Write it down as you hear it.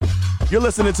You're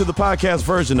listening to the podcast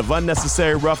version of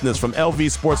Unnecessary Roughness from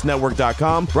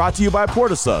LVSportsNetwork.com, brought to you by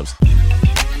Portasubs.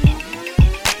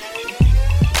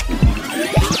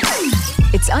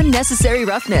 It's Unnecessary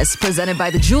Roughness, presented by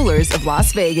the Jewelers of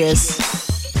Las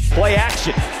Vegas. Play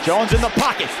action. Jones in the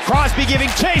pocket. Crosby giving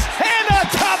chase. And on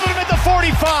top of him at the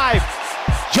 45.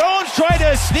 Jones tried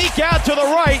to sneak out to the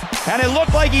right, and it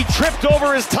looked like he tripped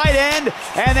over his tight end,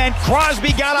 and then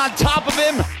Crosby got on top of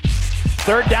him.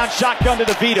 Third down shotgun to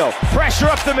DeVito. Pressure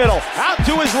up the middle. Out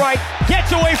to his right.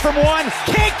 Gets away from one.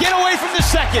 Can't get away from the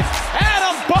second.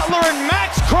 Adam Butler and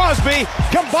Max Crosby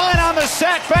combine on the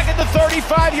sack back at the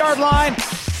 35-yard line.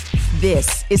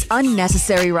 This is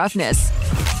Unnecessary Roughness.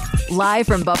 Live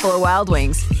from Buffalo Wild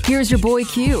Wings, here's your boy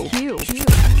Q.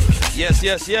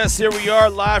 Yes. Here we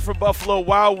are live from Buffalo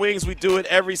Wild Wings. We do it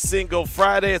every single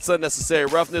Friday. It's Unnecessary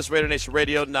Roughness, Raider Nation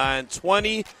Radio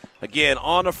 920. Again,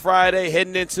 on a Friday,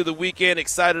 heading into the weekend,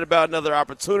 excited about another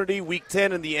opportunity. Week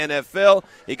 10 in the NFL.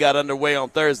 It got underway on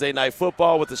Thursday Night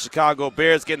Football with the Chicago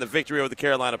Bears getting the victory over the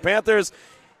Carolina Panthers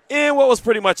in what was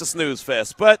pretty much a snooze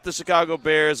fest. But the Chicago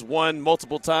Bears won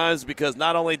multiple times because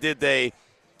not only did they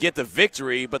get the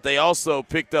victory, but they also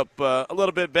picked up a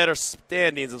little bit better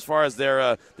standings as far as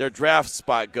their draft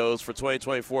spot goes for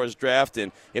 2024's draft.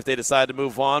 And if they decide to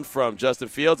move on from Justin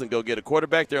Fields and go get a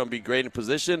quarterback, they're going to be great in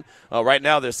position. Right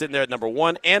now, they're sitting there at number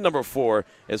 1 and number 4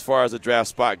 as far as the draft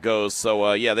spot goes.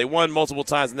 So, they won multiple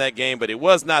times in that game, but it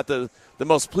was not the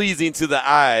most pleasing to the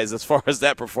eyes as far as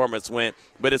that performance went.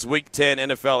 But it's Week 10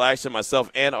 NFL action.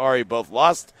 Myself and Ari both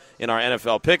lost in our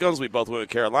NFL pick'ems. We both went with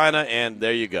Carolina, and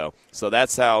there you go. So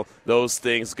that's how those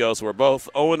things go. So we're both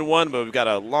 0-1, but we've got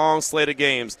a long slate of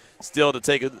games still to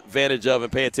take advantage of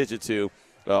and pay attention to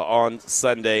on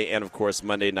Sunday and, of course,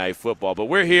 Monday Night Football. But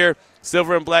we're here,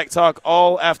 Silver and Black Talk,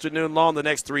 all afternoon long, the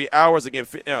next 3 hours. Again,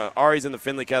 Ari's in the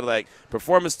Findlay Cadillac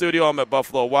Performance Studio. I'm at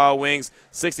Buffalo Wild Wings,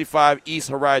 65 East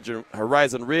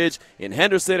Horizon Ridge in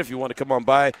Henderson. If you want to come on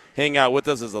by, hang out with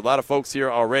us. There's a lot of folks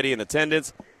here already in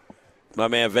attendance. My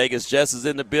man Vegas Jess is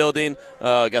in the building.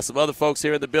 Got some other folks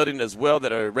here in the building as well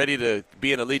that are ready to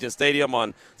be in Allegiant Stadium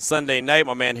on Sunday night.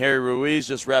 My man Harry Ruiz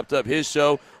just wrapped up his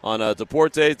show on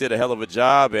Deportes, did a hell of a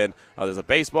job. And there's a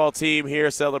baseball team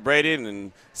here celebrating. And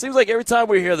it seems like every time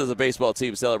we're here there's a baseball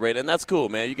team celebrating. And that's cool,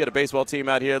 man. You get a baseball team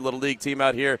out here, a little league team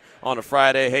out here on a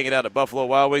Friday hanging out at Buffalo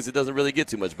Wild Wings. It doesn't really get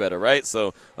too much better, right?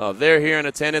 So they're here in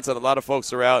attendance, and a lot of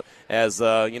folks are out as,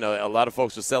 a lot of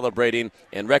folks are celebrating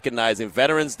and recognizing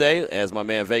Veterans Day, as my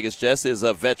man Vegas Jess is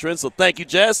a veteran. So thank you,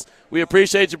 Jess. We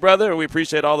appreciate you, brother, and we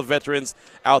appreciate all the veterans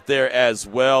out there as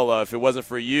well. If it wasn't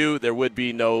for you, there would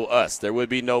be no us. There would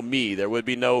be no me. There would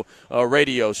be no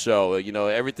radio show.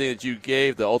 Everything that you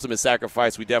gave, the ultimate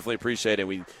sacrifice, we definitely appreciate it.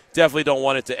 We definitely don't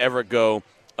want it to ever go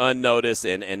unnoticed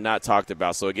and not talked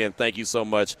about. So, again, thank you so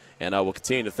much, and I will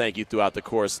continue to thank you throughout the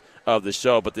course of the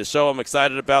show. But the show I'm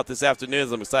excited about this afternoon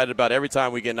is I'm excited about every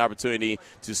time we get an opportunity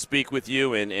to speak with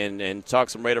you and talk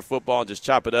some Raider football and just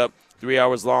chop it up. 3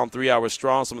 hours long, 3 hours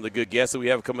strong. Some of the good guests that we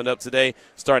have coming up today,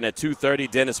 starting at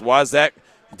 2:30, Dennis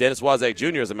WASZAK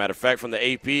Jr., as a matter of fact, from the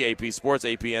AP Sports,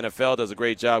 AP NFL, does a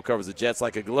great job, covers the Jets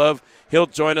like a glove. He'll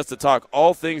join us to talk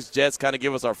all things Jets, kind of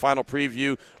give us our final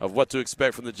preview of what to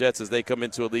expect from the Jets as they come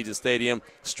into Allegiant Stadium,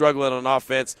 struggling on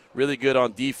offense, really good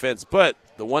on defense. But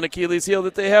the one Achilles heel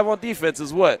that they have on defense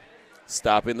is what?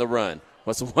 Stopping the run.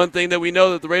 What's the one thing that we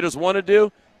know that the Raiders want to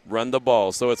do? Run the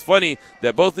ball. So it's funny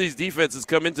that both these defenses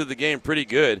come into the game pretty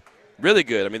good. Really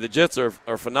good. I mean, the Jets are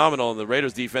phenomenal, and the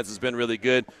Raiders' defense has been really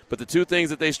good. But the two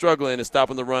things that they struggle in is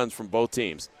stopping the runs from both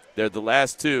teams. They're the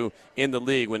last two in the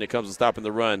league when it comes to stopping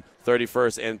the run,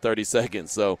 31st and 32nd.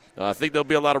 So I think there'll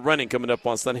be a lot of running coming up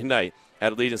on Sunday night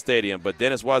at Allegiant Stadium. But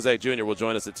Dennis WASZAK Jr. will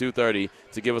join us at 2:30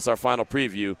 to give us our final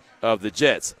preview of the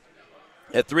Jets.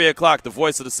 At 3 o'clock, the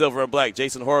voice of the Silver and Black,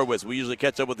 Jason Horowitz. We usually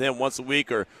catch up with him once a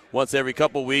week or once every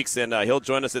couple weeks, and he'll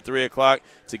join us at 3 o'clock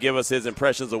to give us his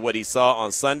impressions of what he saw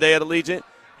on Sunday at Allegiant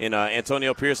in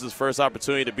Antonio Pierce's first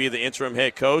opportunity to be the interim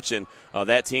head coach and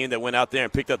that team that went out there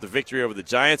and picked up the victory over the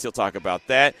Giants. He'll talk about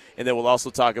that, and then we'll also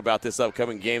talk about this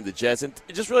upcoming game, the Jets, and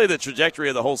just really the trajectory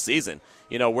of the whole season,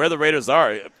 where the Raiders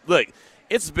are. Look,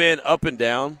 it's been up and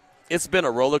down. It's been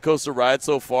a roller coaster ride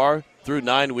so far through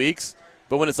 9 weeks.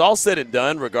 But when it's all said and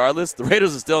done, regardless, the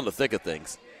Raiders are still in the thick of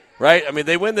things, right? I mean,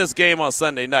 they win this game on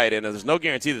Sunday night, and there's no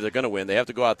guarantee that they're going to win. They have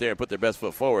to go out there and put their best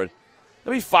foot forward.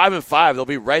 They'll be 5-5. They'll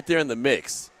be right there in the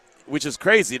mix, which is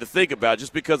crazy to think about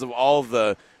just because of all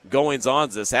the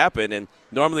goings-ons that's happened. And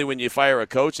normally when you fire a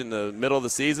coach in the middle of the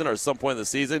season or some point in the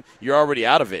season, you're already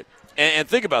out of it. And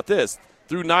think about this.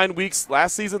 Through 9 weeks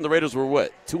last season, the Raiders were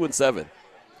what? 2-7.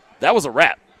 That was a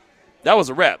wrap. that was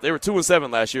a wrap. They were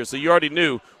 2-7 last year, so you already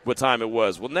knew what time it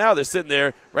was. Well, now they're sitting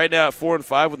there right now at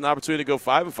 4-5 with an opportunity to go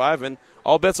 5-5, and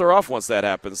all bets are off once that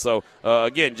happens. So,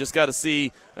 again, just got to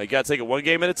see. You got to take it one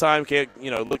game at a time. Can't,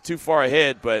 look too far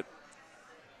ahead, but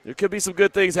there could be some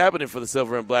good things happening for the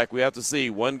Silver and Black. We have to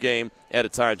see one game at a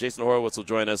time. Jason Horowitz will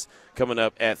join us coming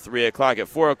up at 3 o'clock. At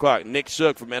 4 o'clock, Nick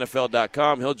Shook from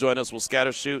NFL.com. He'll join us. We'll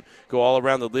scatter shoot, go all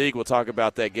around the league. We'll talk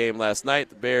about that game last night,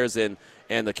 the Bears and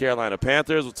the Carolina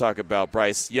Panthers. We'll talk about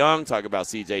Bryce Young, talk about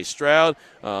C.J. Stroud,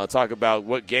 talk about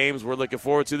what games we're looking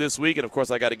forward to this week. And, of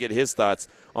course, I got to get his thoughts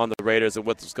on the Raiders and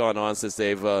what's gone on since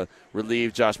they've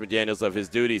relieved Josh McDaniels of his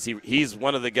duties. He's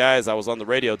one of the guys. I was on the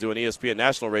radio doing ESPN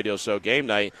National Radio Show game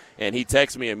night, and he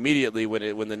texted me immediately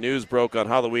when the news broke on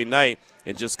Halloween night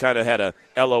and just kind of had a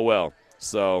LOL.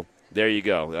 So there you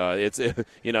go.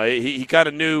 He kind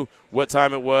of knew what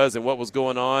time it was and what was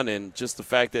going on, and just the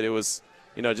fact that it was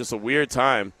just a weird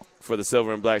time for the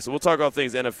Silver and Black. So we'll talk all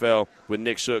things NFL with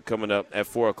Nick Shook coming up at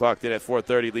 4 o'clock. Then at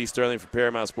 4:30, Lee Sterling from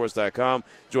ParamountSports.com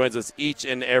joins us each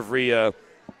and every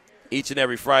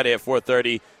Friday at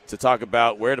 4:30 to talk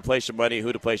about where to place your money,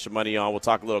 who to place your money on. We'll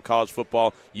talk a little college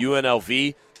football.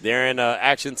 UNLV, they're in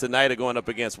action tonight. They're going up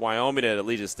against Wyoming at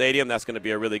Allegiant Stadium. That's going to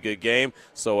be a really good game.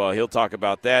 So he'll talk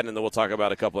about that, and then we'll talk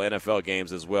about a couple of NFL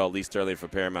games as well. Lee Sterling from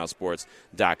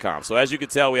ParamountSports.com. So as you can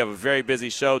tell, we have a very busy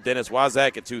show. Dennis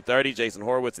WASZAK at 2:30, Jason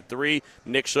Horowitz at 3,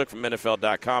 Nick Shook from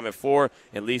NFL.com at 4,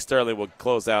 and Lee Sterling will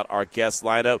close out our guest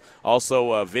lineup.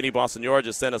 Also, Vinny Bonsignore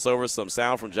just sent us over some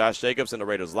sound from Josh Jacobs in the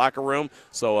Raiders locker room.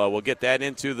 So we'll get that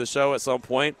into the show at some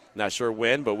point. Not sure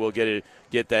when, but we'll get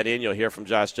that in. You'll hear from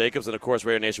Josh Jacobs. And, of course,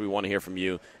 Raider Nation, we want to hear from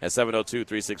you at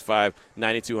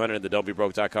 702-365-9200. The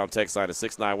don'tbebroke.com text line is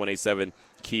 69187,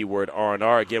 keyword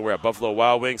R&R. Again, we're at Buffalo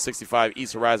Wild Wings, 65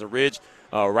 East Horizon Ridge,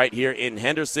 right here in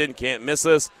Henderson. Can't miss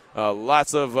us.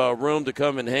 Lots of room to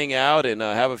come and hang out and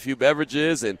have a few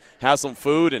beverages and have some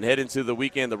food and head into the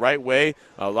weekend the right way.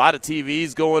 A lot of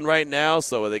TVs going right now.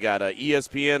 So they got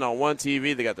ESPN on one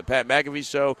TV. They got the Pat McAfee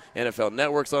show. NFL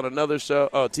Network's on another show,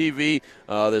 TV.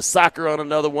 There's soccer on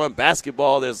another one.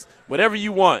 Basketball. There's whatever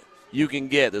you want, you can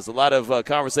get. There's a lot of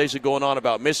conversation going on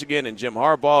about Michigan and Jim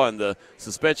Harbaugh and the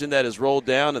suspension that is rolled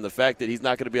down and the fact that he's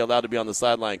not going to be allowed to be on the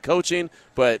sideline coaching,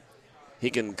 but he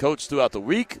can coach throughout the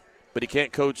week, but he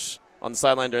can't coach on the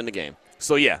sideline during the game.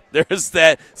 So, yeah, there's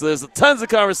that. So there's tons of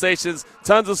conversations,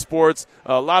 tons of sports,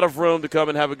 a lot of room to come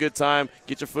and have a good time,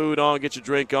 get your food on, get your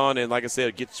drink on, and like I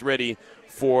said, get ready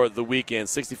for the weekend.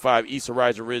 65 East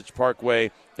Horizon Ridge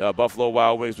Parkway, Buffalo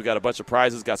Wild Wings. We got a bunch of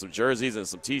prizes, got some jerseys and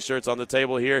some T-shirts on the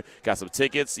table here, got some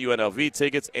tickets, UNLV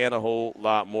tickets, and a whole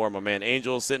lot more. My man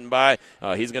Angel is sitting by.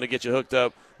 He's going to get you hooked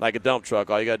up like a dump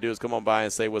truck. All you got to do is come on by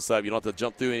and say what's up. You don't have to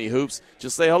jump through any hoops.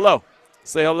 Just say hello.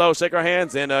 Say hello, shake our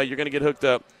hands, and you're going to get hooked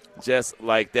up just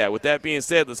like that. With that being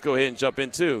said, let's go ahead and jump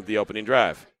into the opening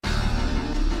drive.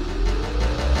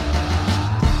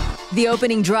 The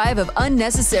opening drive of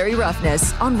Unnecessary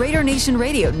Roughness on Raider Nation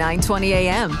Radio 920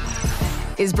 AM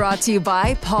is brought to you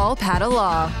by Paul Patta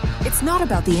Law. It's not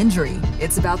about the injury,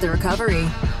 it's about the recovery.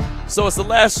 So it's the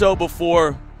last show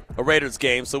before a Raiders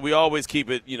game, so we always keep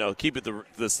it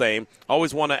the same.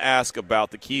 Always want to ask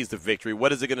about the keys to victory.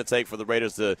 What is it going to take for the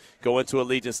Raiders to go into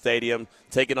Allegiant Stadium,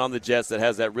 taking on the Jets that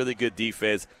has that really good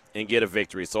defense, and get a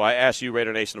victory? So I ask you,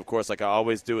 Raider Nation, of course, like I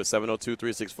always do, at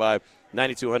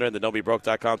 702-365-9200, the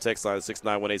don'tbebroke.com text line is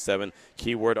 69187,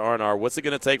 keyword R&R. What's it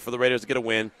going to take for the Raiders to get a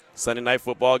win Sunday Night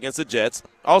Football against the Jets?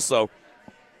 Also,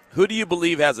 who do you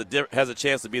believe has a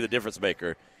chance to be the difference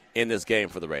maker in this game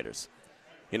for the Raiders?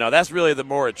 That's really the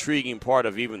more intriguing part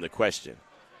of even the question,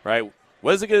 right?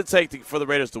 What is it going to take for the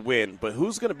Raiders to win, but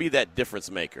who's going to be that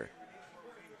difference maker?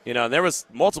 And there was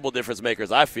multiple difference makers,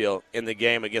 I feel, in the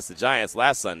game against the Giants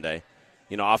last Sunday.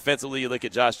 Offensively, you look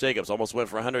at Josh Jacobs, almost went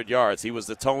for 100 yards. He was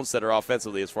the tone setter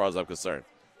offensively as far as I'm concerned.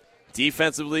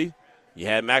 Defensively, you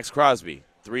had Max Crosby,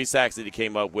 3 sacks that he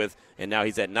came up with, and now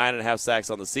he's at 9.5 sacks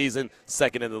on the season,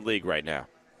 second in the league right now.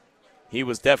 He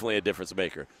was definitely a difference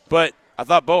maker. But I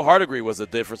thought Bo Hardegree was a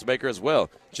difference maker as well.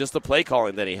 Just the play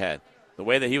calling that he had. The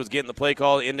way that he was getting the play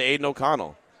call into Aiden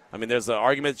O'Connell. I mean, there's an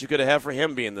argument that you could have had for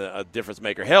him being a difference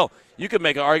maker. Hell, you could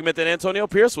make an argument that Antonio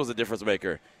Pierce was a difference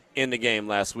maker in the game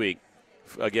last week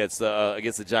against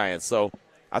the Giants. So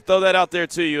I throw that out there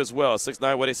to you as well.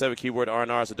 69187, keyword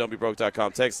R&R, so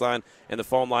don'tbebroke.com text line. And the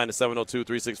phone line is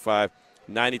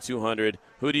 702-365-9200.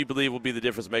 Who do you believe will be the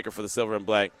difference maker for the Silver and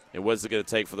Black, and what is it going to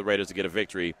take for the Raiders to get a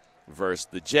victory versus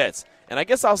the Jets? And I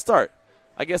guess I'll start.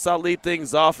 I guess I'll lead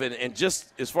things off, and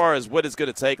just as far as what it's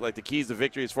going to take, like the keys to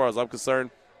victory as far as I'm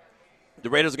concerned, the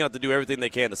Raiders are going to have to do everything they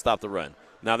can to stop the run.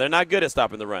 Now, they're not good at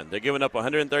stopping the run. They're giving up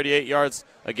 138 yards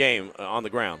a game on the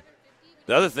ground.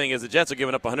 The other thing is the Jets are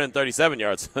giving up 137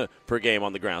 yards per game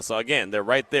on the ground. So, again, they're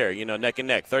right there, neck and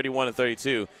neck, 31 and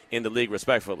 32 in the league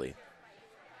respectfully.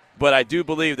 But I do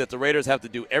believe that the Raiders have to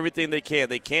do everything they can.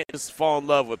 They can't just fall in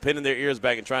love with pinning their ears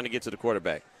back and trying to get to the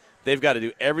quarterback. They've got to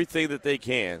do everything that they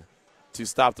can to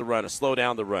stop the run or slow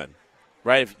down the run,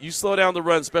 right? If you slow down the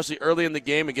run, especially early in the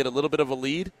game and get a little bit of a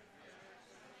lead,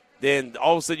 then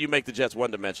all of a sudden you make the Jets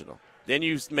one-dimensional. Then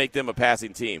you make them a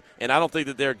passing team. And I don't think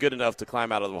that they're good enough to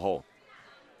climb out of the hole.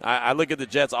 I look at the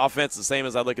Jets' offense the same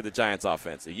as I look at the Giants'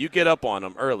 offense. If you get up on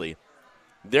them early,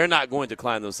 they're not going to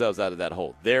climb themselves out of that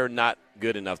hole. They're not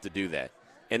good enough to do that.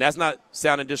 And that's not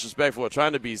sounding disrespectful or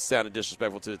trying to be sounding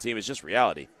disrespectful to the team. It's just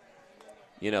reality.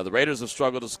 The Raiders have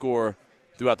struggled to score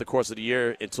throughout the course of the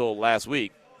year until last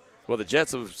week. Well, the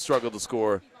Jets have struggled to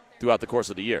score throughout the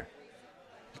course of the year,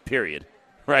 period.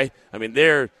 Right? I mean,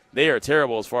 they are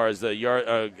terrible as far as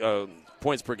the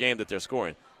points per game that they're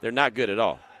scoring. They're not good at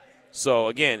all. So,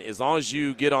 again, as long as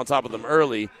you get on top of them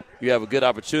early, you have a good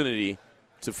opportunity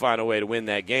to find a way to win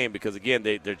that game because, again,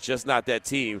 they're just not that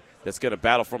team that's going to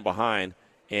battle from behind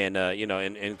and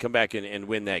come back and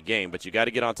win that game. But you got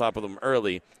to get on top of them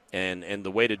early, and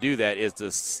the way to do that is to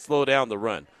slow down the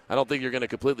run. I don't think you're going to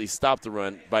completely stop the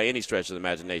run by any stretch of the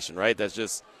imagination, right?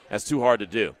 That's too hard to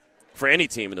do for any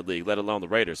team in the league, let alone the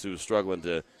Raiders, who are struggling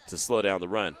to slow down the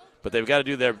run. But they've got to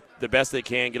do the best they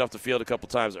can, get off the field a couple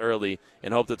times early,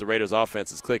 and hope that the Raiders'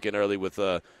 offense is clicking early with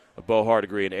Bo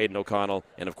Hardegree and Aiden O'Connell,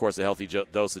 and, of course, a healthy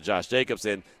dose of Josh Jacobs.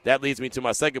 And that leads me to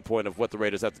my second point of what the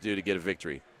Raiders have to do to get a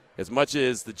victory. As much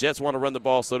as the Jets want to run the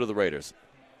ball, so do the Raiders.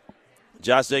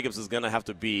 Josh Jacobs is going to have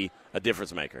to be a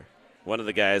difference maker. One of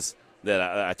the guys that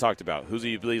I talked about. Who do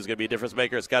you believe is going to be a difference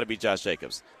maker? It's got to be Josh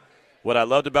Jacobs. What I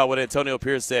loved about what Antonio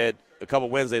Pierce said a couple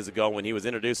Wednesdays ago when he was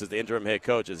introduced as the interim head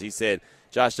coach is he said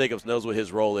Josh Jacobs knows what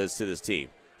his role is to this team.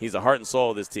 He's the heart and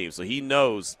soul of this team, so he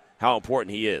knows how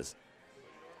important he is.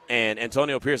 And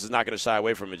Antonio Pierce is not going to shy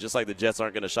away from it, just like the Jets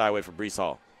aren't going to shy away from Breece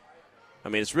Hall. I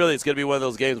mean, it's going to be one of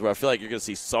those games where I feel like you're going to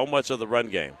see so much of the run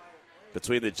game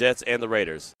between the Jets and the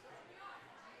Raiders.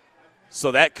 So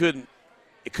it could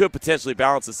potentially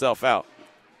balance itself out.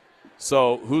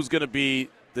 So who else is going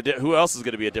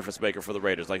to be a difference maker for the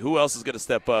Raiders? Like, who else is going to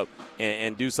step up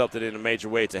and do something in a major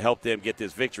way to help them get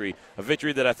this victory, a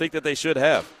victory that I think that they should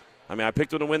have. I mean, I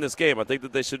picked them to win this game. I think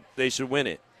that they should win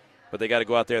it. But they got to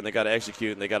go out there and they got to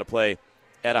execute and they got to play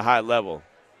at a high level.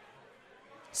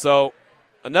 So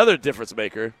another difference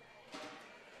maker,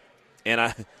 and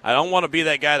I don't want to be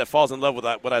that guy that falls in love with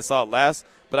what I saw last,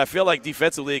 but I feel like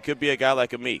defensively it could be a guy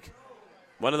like Amik,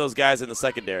 one of those guys in the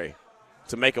secondary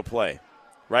to make a play,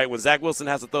 right? When Zach Wilson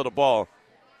has to throw the ball,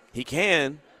 he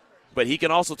can, but he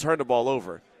can also turn the ball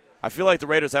over. I feel like the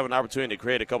Raiders have an opportunity to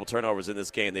create a couple turnovers in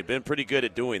this game. They've been pretty good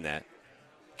at doing that.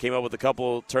 Came up with a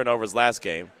couple turnovers last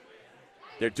game.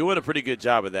 They're doing a pretty good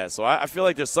job of that. So I feel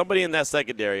like there's somebody in that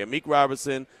secondary, Amik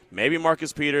Robertson, maybe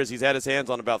Marcus Peters. He's had his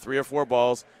hands on about 3 or 4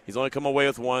 balls. He's only come away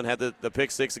with one, had the pick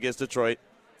 6 against Detroit.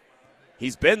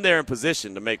 He's been there in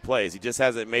position to make plays. He just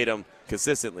hasn't made them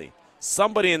consistently.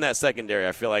 Somebody in that secondary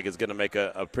I feel like is going to make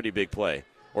a pretty big play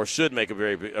or should make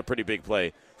a pretty big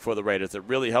play for the Raiders that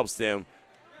really helps them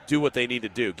do what they need to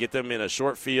do, get them in a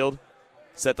short field,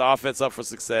 set the offense up for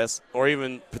success, or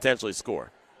even potentially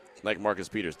score like Marcus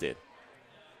Peters did.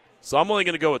 So I'm only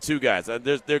going to go with 2 guys.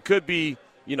 There could be,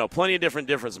 plenty of different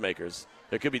difference makers.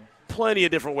 There could be plenty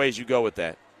of different ways you go with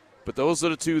that. But those are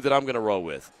the 2 that I'm going to roll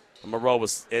with. I'm going to roll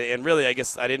with, and really, I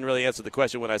guess I didn't really answer the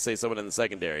question when I say someone in the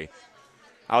secondary.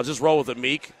 I'll just roll with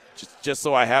Amik, just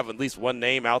so I have at least one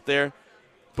name out there.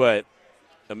 But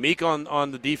Amik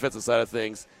on the defensive side of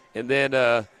things. And then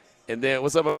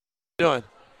what's up, how you doing?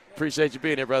 Appreciate you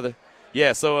being here, brother.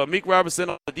 Yeah, so Amik Robertson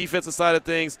on the defensive side of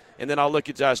things, and then I'll look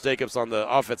at Josh Jacobs on the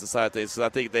offensive side of things because I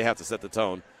think they have to set the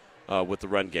tone with the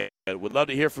run game. Would love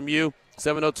to hear from you.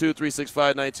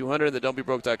 702-365-9200, the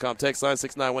don'tbebroke.com text line,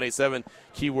 69187,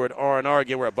 keyword R&R.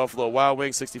 Again, we're at Buffalo Wild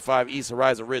Wings, 65 East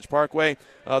Horizon Ridge Parkway.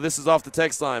 This is off the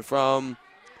text line from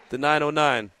the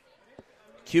 909.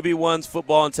 QB1's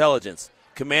football intelligence,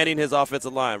 commanding his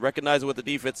offensive line, recognizing what the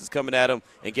defense is coming at him,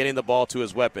 and getting the ball to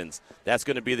his weapons. That's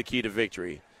going to be the key to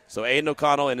victory. So Aiden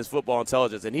O'Connell and his football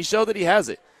intelligence, and he showed that he has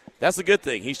it. That's a good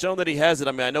thing. He's shown that he has it.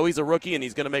 I mean, I know he's a rookie and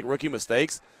he's going to make rookie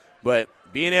mistakes, but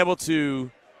being able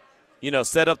to,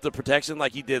 set up the protection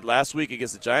like he did last week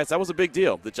against the Giants, that was a big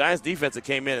deal. The Giants defense that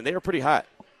came in, and they were pretty hot.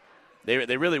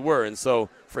 They really were. And so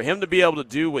for him to be able to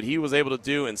do what he was able to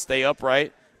do and stay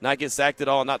upright, not get sacked at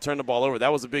all, not turn the ball over,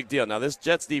 that was a big deal. Now, this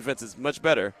Jets defense is much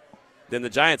better than the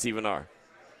Giants even are.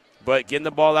 But getting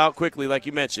the ball out quickly, like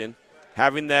you mentioned,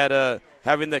 having that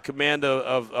command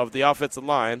of the offensive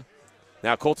line.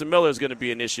 Now, Colton Miller is going to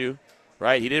be an issue.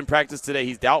 right? He didn't practice today.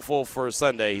 He's doubtful for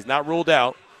Sunday. He's not ruled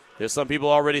out. There's some people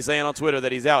already saying on Twitter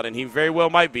that he's out, and he very well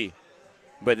might be,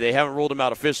 but they haven't ruled him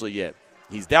out officially yet.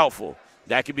 He's doubtful.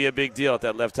 That could be a big deal at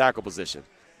that left tackle position.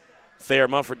 Thayer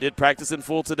Munford did practice in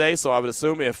full today, so I would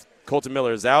assume if Colton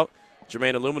Miller is out,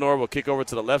 Jermaine Illuminor will kick over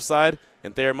to the left side,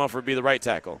 and Thayer Munford be the right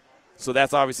tackle. So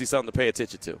that's obviously something to pay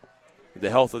attention to,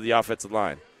 the health of the offensive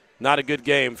line. Not a good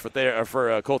game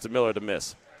for Colton Miller to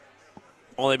miss,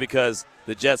 only because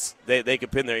the Jets, they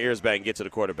could pin their ears back and get to the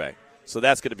quarterback. So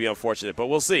that's going to be unfortunate, but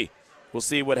we'll see. We'll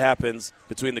see what happens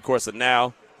between the course of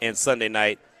now and Sunday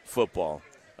night football.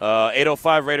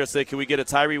 805 Raider said, can we get a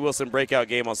Tyree Wilson breakout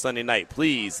game on Sunday night?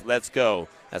 Please, let's go.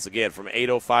 That's, again, from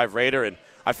 805 Raider. And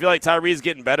I feel like Tyree's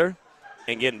getting better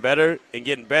and getting better and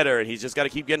getting better, and he's just got to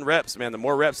keep getting reps, man. The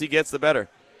more reps he gets, the better.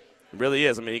 It really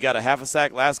is. I mean, he got a half a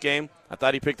sack last game. I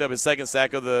thought he picked up his second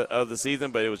sack of the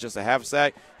season, but it was just a half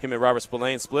sack. Him and Robert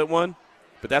Spillane split one,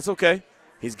 but that's okay.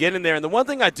 He's getting there. And the one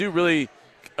thing I do really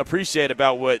appreciate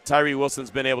about what Tyree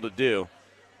Wilson's been able to do,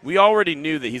 we already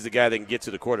knew that he's a guy that can get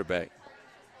to the quarterback.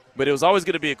 But it was always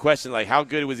going to be a question like how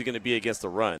good was he going to be against the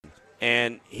run?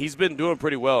 And he's been doing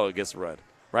pretty well against the run,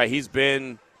 right? He's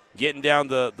been getting down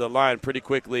the line pretty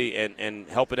quickly and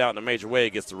helping out in a major way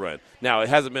against the run. Now, it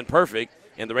hasn't been perfect,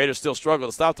 and the Raiders still struggle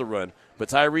to stop the run. But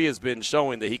Tyree has been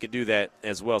showing that he can do that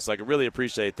as well, so I can really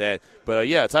appreciate that. But,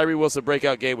 yeah, Tyree Wilson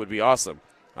breakout game would be awesome.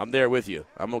 I'm there with you.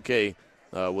 I'm okay.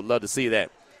 Would love to see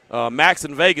that. Max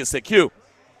in Vegas said, Q,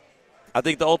 I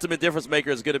think the ultimate difference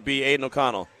maker is going to be Aiden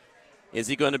O'Connell. Is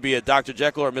he going to be a Dr.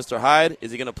 Jekyll or Mr. Hyde?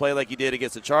 Is he going to play like he did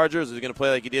against the Chargers, or is he going to play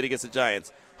like he did against the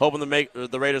Giants? Hoping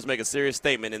the Raiders make a serious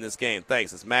statement in this game.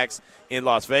 Thanks. It's Max in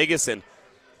Las Vegas. And,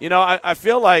 you know, I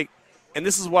feel like, and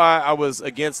this is why I was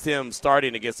against him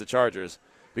starting against the Chargers,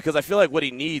 because I feel like what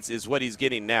he needs is what he's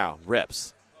getting now,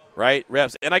 reps, right?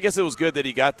 Reps. And I guess it was good that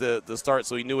he got the start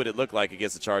so he knew what it looked like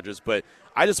against the Chargers, but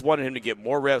I just wanted him to get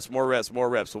more reps.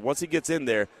 So once he gets in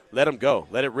there, let him go.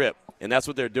 Let it rip. And that's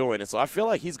what they're doing. And so I feel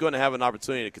like he's going to have an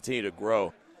opportunity to continue to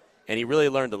grow. And he really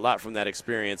learned a lot from that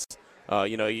experience,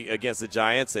 against the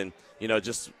Giants. And,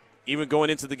 just even going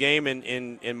into the game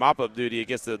in mop-up duty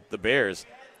against the Bears.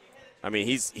 I mean,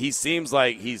 he seems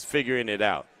like he's figuring it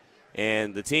out.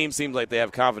 And the team seems like they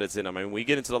have confidence in him. I mean, we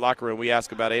get into the locker room, we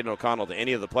ask about Aiden O'Connell to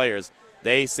any of the players.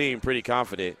 They seem pretty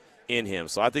confident in him.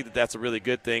 So I think that that's a really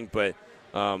good thing. But,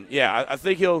 I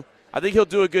think he'll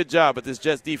do a good job, but this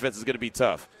Jets defense is going to be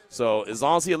tough. So as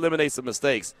long as he eliminates the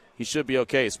mistakes, he should be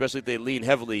okay, especially if they lean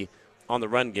heavily on the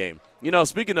run game.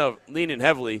 Speaking of leaning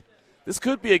heavily, this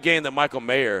could be a game that Michael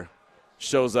Mayer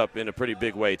shows up in a pretty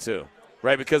big way too,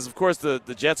 right? Because, of course, the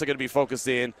Jets are going to be focused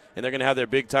in, and they're going to have their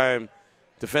big-time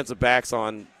defensive backs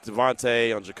on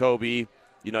Devontae, on Jacoby,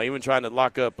 even trying to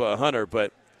lock up Hunter.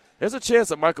 But there's a chance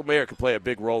that Michael Mayer could play a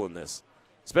big role in this,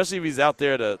 especially if he's out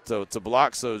there to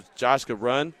block so Josh could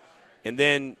run. And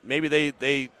then maybe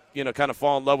they kind of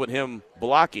fall in love with him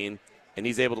blocking, and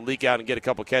he's able to leak out and get a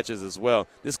couple catches as well.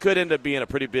 This could end up being a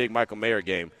pretty big Michael Mayer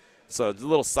game. So a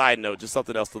little side note, just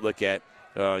something else to look at,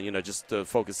 just to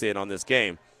focus in on this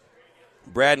game.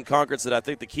 Brad in Concord said, I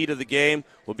think the key to the game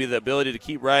will be the ability to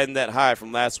keep riding that high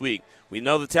from last week. We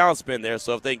know the talent's been there,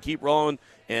 so if they can keep rolling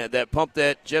and that pump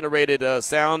that generated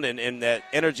sound and that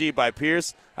energy by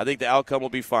Pierce, I think the outcome will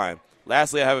be fine.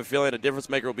 Lastly, I have a feeling a difference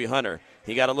maker will be Hunter.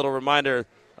 He got a little reminder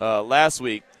last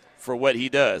week for what he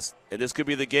does. And this could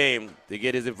be the game to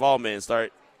get his involvement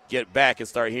and get back and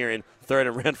start hearing third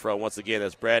and Renfro once again.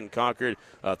 That's Brad in Concord.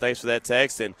 Thanks for that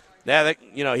text. And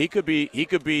he could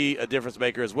be a difference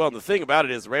maker as well. And the thing about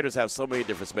it is the Raiders have so many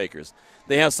difference makers.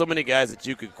 They have so many guys that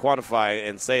you could quantify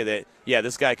and say that, yeah,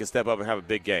 this guy can step up and have a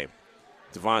big game.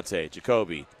 Devontae,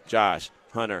 Jacoby, Josh,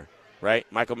 Hunter, right?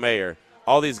 Michael Mayer.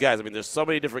 All these guys. I mean, there's so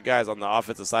many different guys on the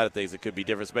offensive side of things that could be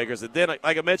difference makers. And then,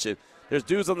 like I mentioned, there's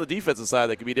dudes on the defensive side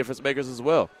that could be difference makers as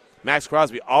well. Max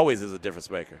Crosby always is a difference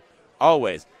maker.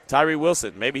 Always. Tyree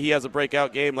Wilson, maybe he has a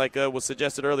breakout game like was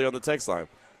suggested earlier on the text line.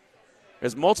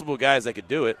 There's multiple guys that could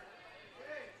do it.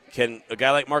 Can a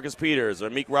guy like Marcus Peters or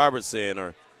Meek Robertson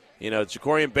or,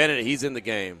 Jacorian Bennett, he's in the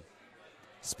game.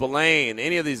 Spillane,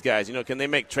 any of these guys, can they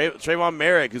make Trayvon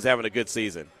Merrick, who's having a good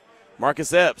season?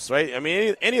 Marcus Epps, right? I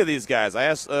mean, any of these guys. I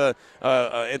asked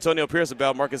Antonio Pierce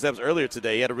about Marcus Epps earlier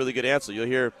today. He had a really good answer. You'll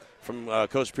hear from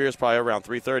Coach Pierce probably around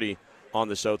 3:30 on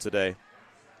the show today.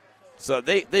 So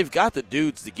they've got the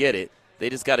dudes to get it. They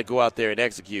just got to go out there and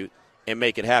execute and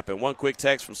make it happen. One quick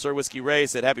text from Sir Whiskey Ray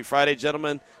said, happy Friday,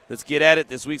 gentlemen. Let's get at it.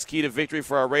 This week's key to victory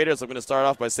for our Raiders. I'm going to start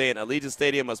off by saying Allegiant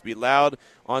Stadium must be loud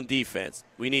on defense.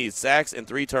 We need sacks and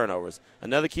 3 turnovers.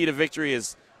 Another key to victory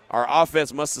is our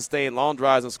offense must sustain long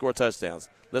drives and score touchdowns.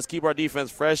 Let's keep our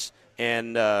defense fresh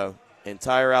and and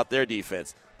tire out their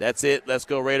defense. That's it. Let's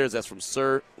go Raiders. That's from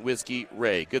Sir Whiskey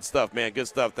Ray. Good stuff, man. Good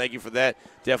stuff. Thank you for that.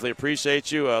 Definitely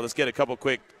appreciate you. Let's get a couple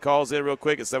quick calls in real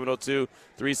quick at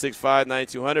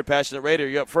 702-365-9200. Passionate Raider,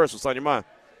 you're up first. What's on your mind?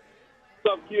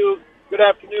 What's up, Q? Good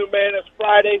afternoon, man. It's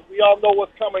Friday. We all know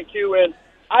what's coming, Q. And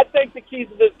I think the key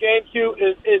to this game, Q,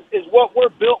 is what we're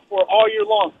built for all year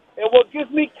long. And what gives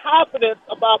me confidence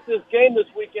about this game this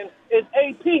weekend is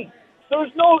AP.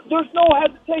 There's no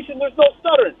hesitation. There's no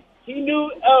stuttering. He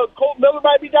knew Colt Miller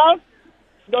might be down.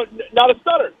 No, not a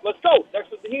stutter. Let's go.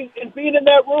 And being in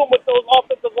that room with those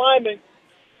offensive linemen,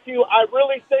 Q, I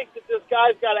really think that this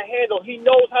guy's got a handle. He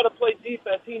knows how to play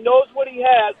defense. He knows what he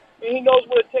has, and he knows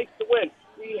what it takes to win.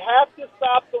 We have to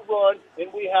stop the run,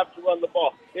 and we have to run the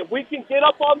ball. If we can get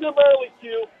up on them early,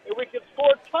 Q, and we can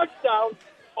score touchdowns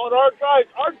on our drives,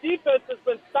 our defense has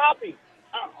been stopping.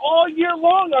 All year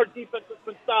long, our defense has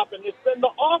been stopping. It's been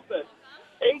the offense.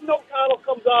 Aiden O'Connell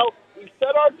comes out. We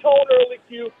set our tone early,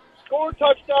 Q. Score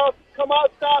touchdown, come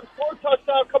out, stop. Score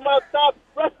touchdown, come out, stop.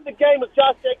 Rest of the game is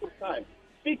Josh Jacobs' time.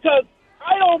 Because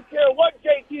I don't care what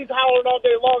JT's howling all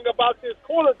day long about this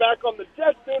quarterback on the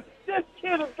Jets, dude. This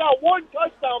kid has got one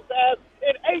touchdown pass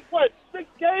in 6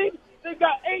 games? They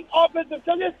got 8 offensive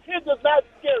touchdowns. This kid does not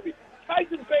scare me.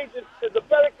 Tyson Bagent is a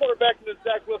better quarterback than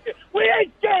Zach Wilson. We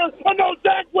ain't scared of no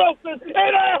Zach Wilson in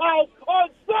our house on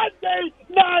Sunday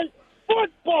night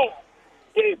football.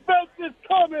 Defense is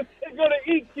coming and going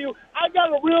to eat you. I got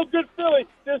a real good feeling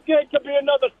this game could be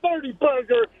another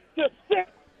 30-burger to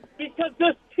 6 because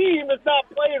this team is not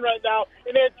playing right now,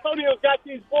 and Antonio's got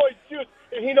these boys juiced,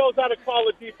 and he knows how to call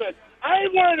a defense. I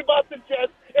ain't worried about the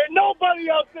Jets, and nobody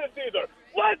else is either.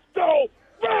 Let's go,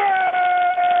 Raiders!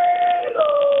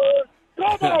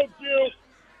 Come on, you.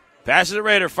 Passionate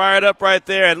Raider fired up right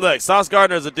there. And look, Sauce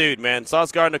Gardner's a dude, man.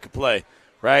 Sauce Gardner could play,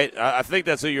 right? I think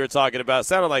that's who you were talking about. It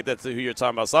sounded like that's who you were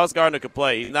talking about. Sauce Gardner could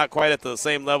play. He's not quite at the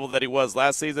same level that he was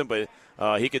last season, but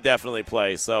he could definitely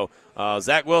play. So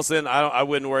Zach Wilson, I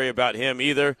wouldn't worry about him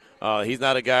either. He's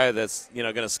not a guy that's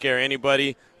going to scare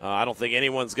anybody. I don't think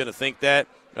anyone's going to think that.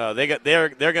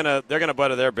 They're gonna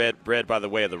butter their bread by the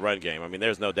way of the run game. I mean,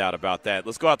 there's no doubt about that.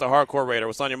 Let's go out to Hardcore Raider.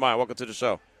 What's on your mind? Welcome to the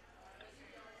show.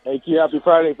 Hey, Q, happy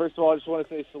Friday. First of all, I just want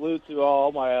to say salute to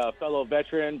all my fellow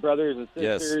veteran brothers and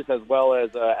sisters, as well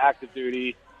as active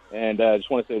duty, and I just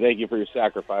want to say thank you for your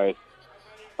sacrifice.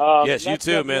 Yes, you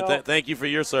too, man. Thank you for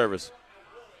your service.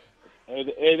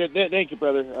 Thank you,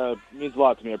 brother. It means a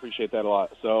lot to me. I appreciate that a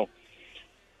lot. So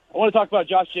I want to talk about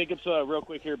Josh Jacobs real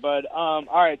quick here, bud. All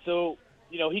right, so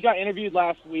he got interviewed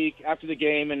last week after the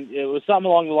game, and it was something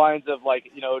along the lines of,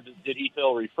 like, did he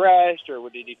feel refreshed or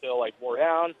did he feel, like, wore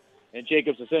down? And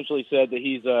Jacobs essentially said that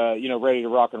he's, ready to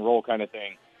rock and roll kind of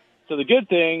thing. So the good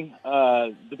thing,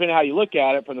 depending on how you look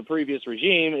at it from the previous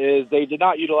regime, is they did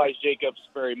not utilize Jacobs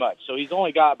very much. So he's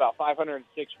only got about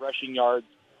 506 rushing yards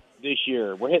this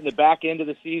year. We're hitting the back end of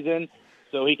the season,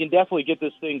 so he can definitely get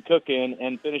this thing cooking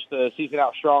and finish the season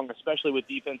out strong, especially with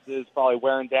defenses probably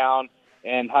wearing down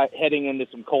and heading into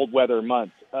some cold weather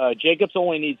months. Jacobs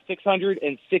only needs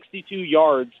 662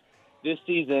 yards this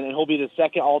season, and he'll be the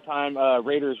second all-time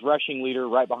Raiders rushing leader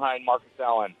right behind Marcus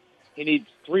Allen. He needs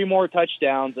 3 more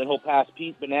touchdowns, and he'll pass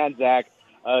Pete Bonanzak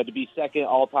to be second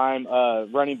all-time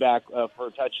running back for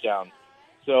touchdowns.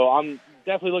 So I'm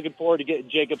definitely looking forward to getting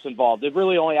Jacobs involved. It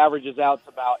really only averages out to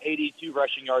about 82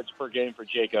 rushing yards per game for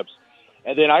Jacobs.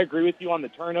 And then I agree with you on the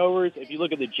turnovers. If you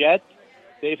look at the Jets,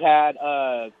 they've had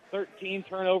 13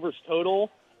 turnovers total,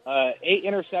 8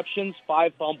 interceptions,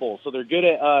 5 fumbles. So they're good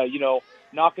at,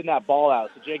 knocking that ball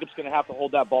out. So Jacobs going to have to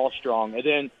hold that ball strong. And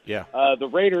then the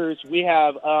Raiders, we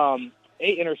have 8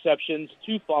 interceptions,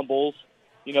 2 fumbles.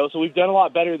 So we've done a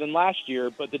lot better than last year.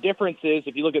 But the difference is,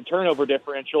 if you look at turnover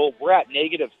differential, we're at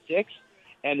 -6,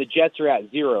 and the Jets are at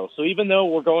 0. So even though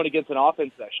we're going against an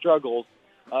offense that struggles,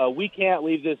 we can't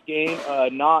leave this game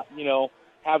not,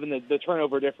 having the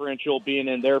turnover differential being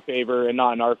in their favor and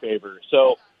not in our favor.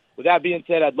 So with that being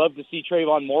said, I'd love to see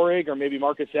Trayvon Moehrig or maybe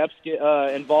Marcus Epps get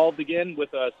involved again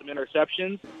with some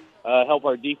interceptions, help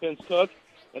our defense cook.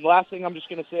 And the last thing I'm just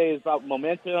going to say is about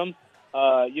momentum.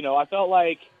 I felt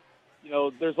like,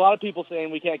 there's a lot of people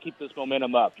saying we can't keep this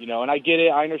momentum up, and I get it.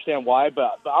 I understand why,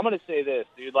 but I'm going to say this,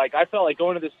 dude. Like, I felt like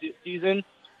going to this season,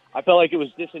 I felt like it was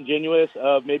disingenuous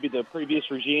of maybe the previous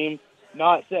regime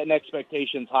not setting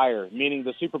expectations higher, meaning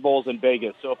the Super Bowl's in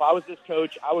Vegas. So if I was this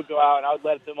coach, I would go out and I would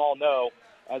let them all know,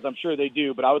 as I'm sure they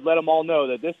do, but I would let them all know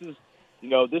that this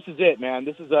is it, man.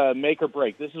 This is a make or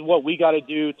break. This is what we got to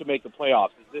do to make the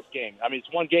playoffs, is this game. I mean,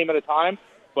 it's one game at a time,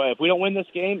 but if we don't win this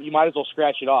game, you might as well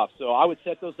scratch it off. So I would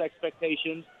set those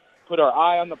expectations, put our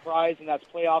eye on the prize, and that's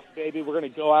playoffs, baby. We're going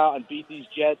to go out and beat these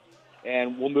Jets.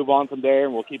 and we'll move on from there,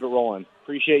 and we'll keep it rolling.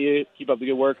 Appreciate you. Keep up the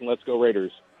good work, and let's go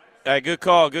Raiders. Hey, good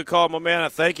call, my man. I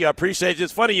thank you. I appreciate you.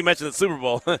 It's funny you mentioned the Super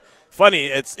Bowl. Funny,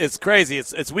 it's crazy.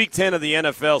 It's week 10 of the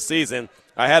NFL season.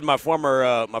 I had my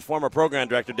former program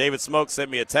director, David Smoke, sent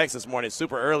me a text this morning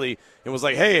super early and was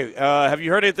like, hey, have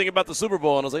you heard anything about the Super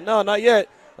Bowl? And I was like, no, not yet.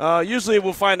 Usually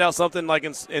we'll find out something like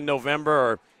in November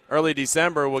or early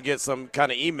December. We'll get some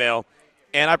kind of email.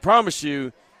 And I promise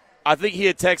you, I think he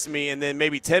had texted me, and then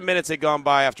maybe 10 minutes had gone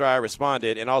by after I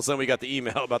responded, and all of a sudden we got the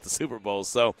email about the Super Bowl.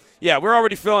 So, yeah, we're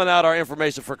already filling out our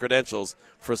information for credentials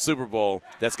for Super Bowl.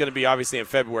 That's going to be obviously in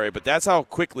February, but that's how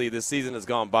quickly this season has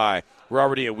gone by. We're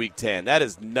already in Week 10. That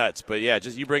is nuts. But, yeah,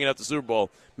 just you bringing up the Super Bowl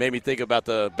made me think about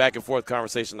the back-and-forth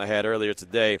conversation I had earlier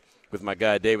today with my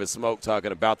guy David Smoke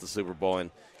talking about the Super Bowl. And,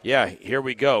 yeah, here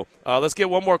we go. Let's get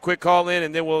one more quick call in,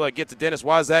 and then we'll get to Dennis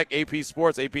WASZAK, AP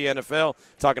Sports, AP NFL,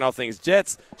 talking all things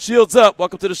Jets. Shields up.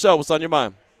 Welcome to the show. What's on your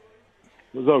mind?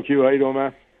 What's up, Q? How you doing,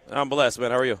 man? I'm blessed, man.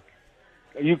 How are you?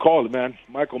 You called it, man.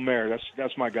 Michael Mayer.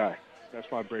 That's my guy. That's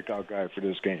my breakout guy for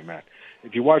this game, man.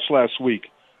 If you watched last week,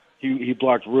 he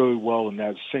blocked really well in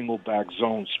that single back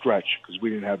zone stretch because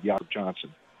we didn't have Jakob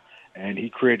Johnson, and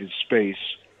he created space.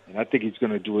 And I think he's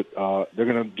going to do it. They're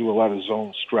going to do a lot of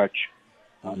zone stretch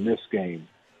on this game.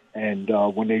 And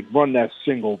when they run that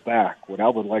single back, what I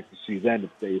would like to see then, if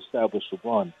they establish a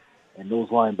run and those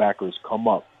linebackers come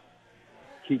up,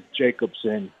 keep Jacobs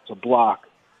in to block,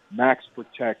 max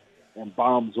protect, and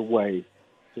bombs away,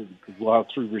 because we'll have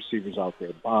three receivers out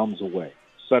there, bombs away.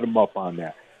 Set them up on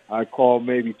that. I call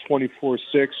maybe 24-6,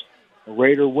 a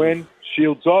Raider win,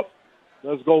 shields up.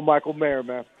 Let's go Michael Mayer,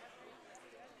 man.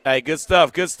 Hey, good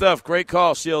stuff, good stuff. Great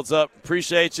call, Shields up.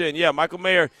 Appreciate you. And, yeah, Michael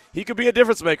Mayer, he could be a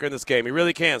difference maker in this game. He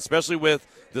really can, especially with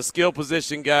the skill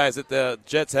position guys that the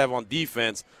Jets have on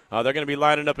defense. They're going to be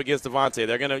lining up against Devontae.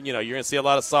 They're going to, you're going to see a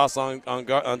lot of sauce on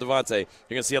Devontae. You're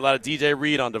going to see a lot of DJ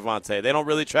Reed on Devontae. They don't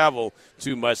really travel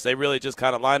too much. They really just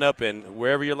kind of line up, and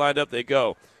wherever you're lined up, they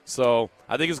go. So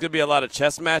I think it's going to be a lot of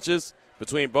chess matches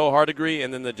between Bo Hardegree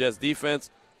and then the Jets defense.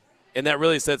 And that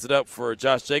really sets it up for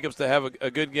Josh Jacobs to have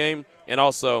a good game, and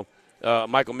also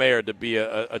Michael Mayer to be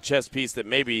a chess piece that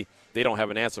maybe they don't have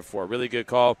an answer for. Really good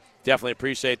call. Definitely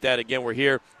appreciate that. Again, we're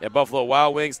here at Buffalo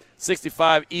Wild Wings,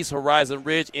 65 East Horizon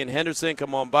Ridge in Henderson.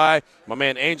 Come on by. My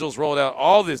man Angels rolled out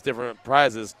all these different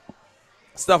prizes,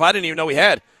 stuff I didn't even know we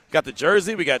had. We got the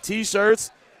jersey. We got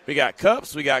T-shirts. We got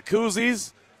cups. We got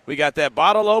koozies. We got that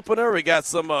bottle opener. We got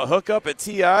some hookup at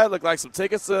TI. Look like some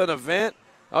tickets to an event.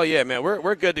 Oh, yeah, man,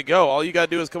 we're good to go. All you got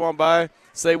to do is come on by,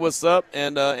 say what's up,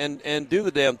 and do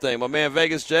the damn thing. My man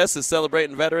Vegas Jess is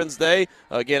celebrating Veterans Day.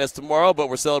 Again, it's tomorrow, but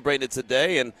we're celebrating it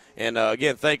today. And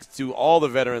again, thanks to all the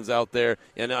veterans out there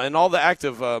and all the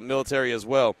active military as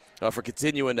well for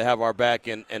continuing to have our back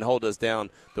and hold us down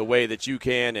the way that you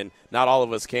can, and not all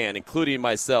of us can, including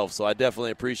myself. So I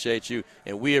definitely appreciate you,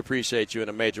 and we appreciate you in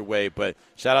a major way. But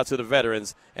shout out to the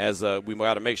veterans, as we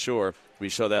got to make sure we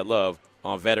show that love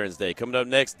on Veterans Day. Coming up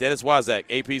next, Dennis WASZAK,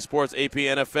 AP Sports, AP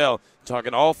NFL,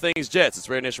 talking all things Jets. It's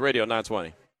Raider Nation Radio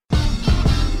 920.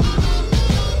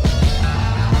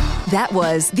 That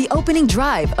was the opening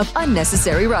drive of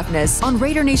Unnecessary Roughness on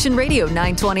Raider Nation Radio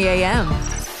 920 AM.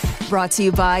 Brought to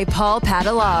you by Paul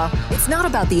Padala. It's not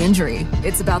about the injury,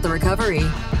 it's about the recovery.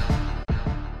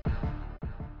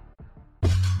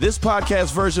 This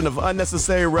podcast version of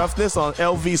Unnecessary Roughness on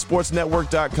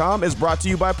lvsportsnetwork.com is brought to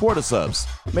you by PortaSubs.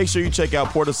 Make sure you check out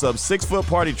PortaSubs 6-foot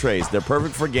party trays. They're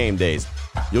perfect for game days.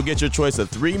 You'll get your choice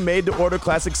of 3 made-to-order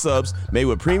classic subs made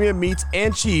with premium meats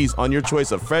and cheese on your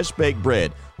choice of fresh baked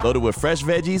bread, loaded with fresh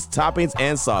veggies, toppings,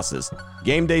 and sauces.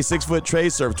 Game day 6-foot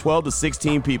trays serve 12 to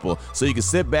 16 people, so you can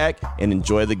sit back and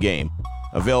enjoy the game.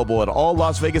 Available at all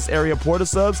Las Vegas area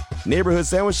PortaSubs, neighborhood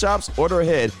sandwich shops. Order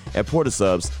ahead at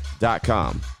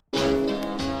portasubs.com.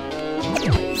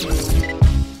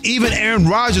 Even Aaron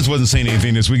Rodgers wasn't saying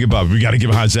anything this week about, we got to get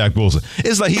behind Zach Wilson.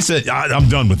 It's like he said, I'm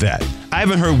done with that. I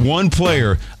haven't heard one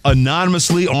player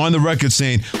anonymously on the record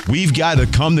saying, we've got to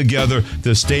come together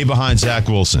to stay behind Zach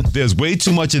Wilson. There's way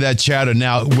too much of that chatter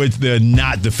now with they're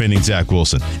not defending Zach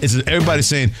Wilson. It's everybody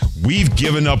saying, we've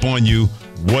given up on you.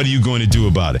 What are you going to do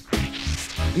about it?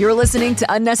 You're listening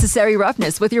to Unnecessary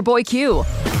Roughness with your boy Q,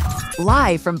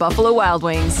 live from Buffalo Wild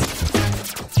Wings.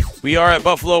 We are at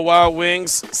Buffalo Wild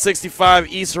Wings, 65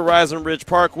 East Horizon Ridge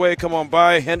Parkway. Come on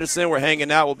by. Henderson, we're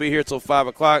hanging out. We'll be here till 5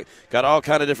 o'clock. Got all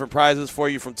kind of different prizes for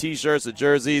you, from T-shirts to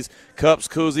jerseys, cups,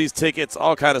 koozies, tickets,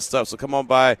 all kind of stuff. So come on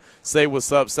by, say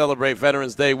what's up, celebrate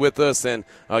Veterans Day with us, and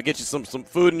get you some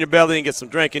food in your belly and get some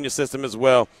drink in your system as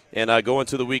well. And go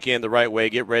into the weekend the right way.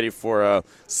 Get ready for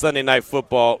Sunday Night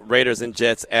Football, Raiders and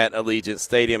Jets at Allegiant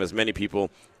Stadium, as many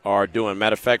people are doing.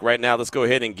 Matter of fact, right now, let's go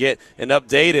ahead and get an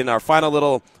update and our final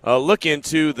little look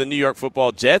into the New York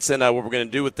Football Jets. And what we're going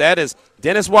to do with that is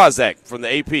Dennis WASZAK from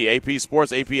the AP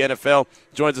Sports, AP NFL,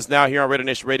 joins us now here on Raider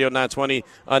Nation Radio 920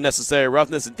 Unnecessary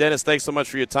Roughness. And Dennis, thanks so much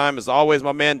for your time. As always,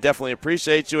 my man, definitely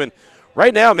appreciate you. And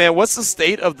right now, man, what's the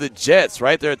state of the Jets,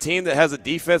 right? They're a team that has a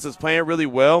defense that's playing really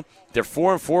well. They're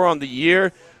 4-4 on the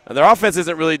year, and their offense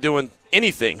isn't really doing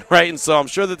anything, right? And so I'm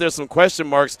sure that there's some question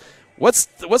marks. What's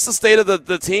the state of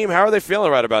the team? How are they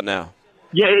feeling right about now?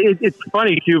 Yeah, it's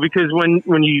funny, Q, because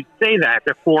when you say that,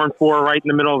 they're 4-4 right in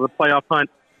the middle of the playoff hunt,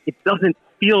 it doesn't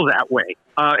feel that way.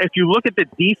 If you look at the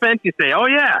defense, you say, oh,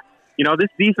 yeah, this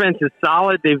defense is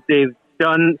solid. They've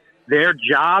done their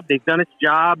job. They've done its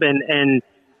job, and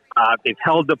they've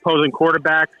held the opposing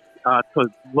quarterbacks to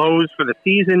lows for the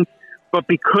season. But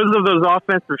because of those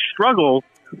offensive struggles,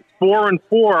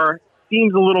 4-4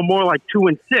 seems a little more like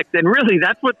 2-6. And really,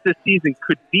 that's what this season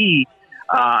could be,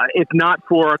 if not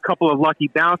for a couple of lucky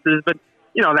bounces. But,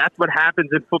 that's what happens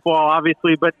in football,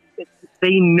 obviously. But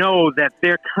they know that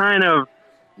they're kind of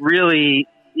really,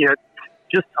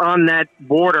 just on that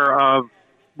border of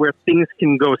where things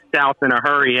can go south in a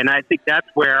hurry. And I think that's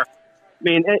where,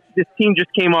 this team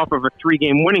just came off of a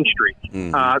 3-game winning streak.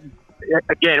 Mm-hmm.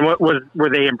 Again, were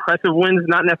they impressive wins?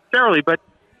 Not necessarily, but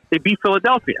they beat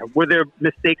Philadelphia. Were there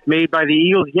mistakes made by the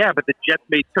Eagles? Yeah, but the Jets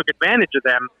took advantage of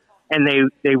them, and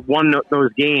they won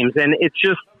those games. And it's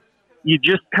just, you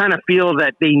just kind of feel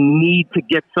that they need to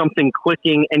get something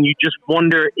clicking, and you just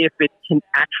wonder if it can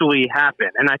actually happen.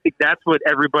 And I think that's what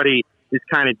everybody is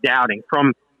kind of doubting,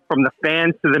 from the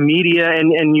fans to the media,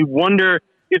 and you wonder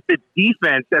if the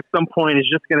defense at some point is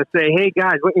just going to say, hey,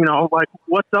 guys,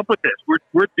 what's up with this?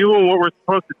 We're doing what we're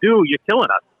supposed to do. You're killing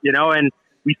us, and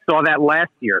we saw that last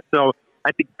year. So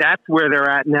I think that's where they're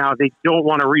at now. They don't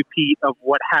want a repeat of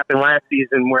what happened last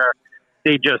season, where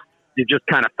they just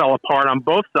kind of fell apart on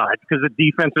both sides because the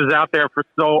defense was out there for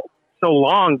so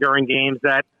long during games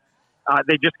that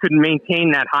they just couldn't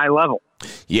maintain that high level.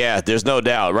 Yeah, there's no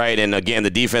doubt, right? And again, the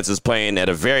defense is playing at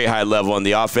a very high level, and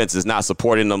the offense is not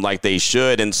supporting them like they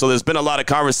should. And so there's been a lot of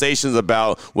conversations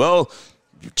about, well,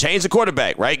 change the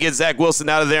quarterback, right? Get Zach Wilson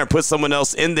out of there and put someone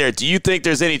else in there. Do you think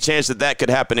there's any chance that could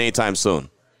happen anytime soon?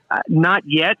 Not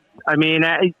yet.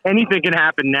 Anything can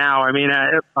happen now. I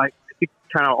think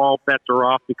kind of all bets are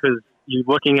off because you're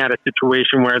looking at a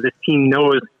situation where this team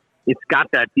knows it's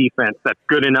got that defense that's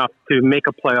good enough to make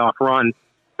a playoff run.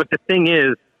 But the thing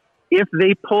is, if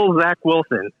they pull Zach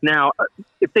Wilson, now,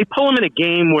 if they pull him in a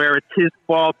game where it's his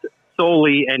fault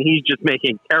solely and he's just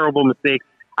making terrible mistakes,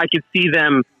 I could see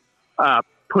them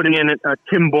putting in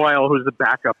Tim Boyle, who's the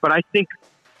backup. But I think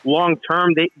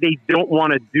long-term, they don't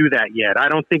want to do that yet. I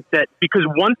don't think that, because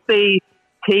once they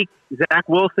take Zach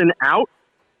Wilson out,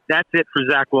 that's it for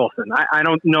Zach Wilson. I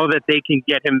don't know that they can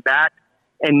get him back.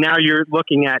 And now you're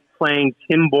looking at playing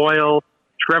Tim Boyle,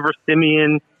 Trevor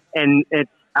Siemian, and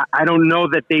I don't know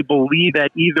that they believe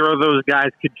that either of those guys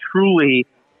could truly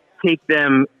take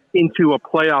them into a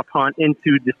playoff hunt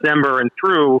into December and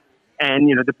through.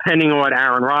 And, depending on what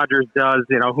Aaron Rodgers does,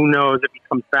 who knows if he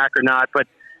comes back or not. But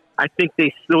I think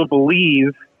they still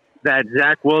believe that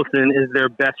Zach Wilson is their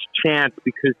best chance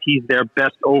because he's their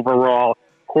best overall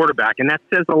quarterback. And that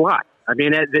says a lot.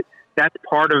 That's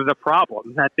part of the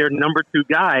problem, that their number 2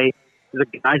 guy is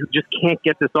a guy who just can't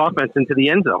get this offense into the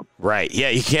end zone. Right. Yeah,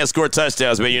 you can't score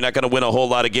touchdowns, man. You're not going to win a whole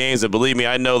lot of games. And believe me,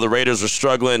 I know the Raiders were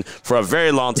struggling for a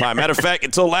very long time. Matter of fact,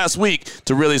 until last week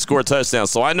to really score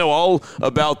touchdowns. So I know all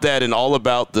about that and all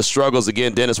about the struggles.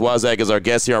 Again, Dennis WASZAK is our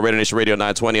guest here on Raider Nation Radio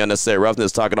 920 Unnecessary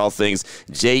Roughness, talking all things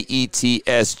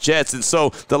Jets. Jets. And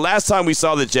so the last time we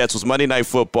saw the Jets was Monday Night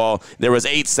Football. There was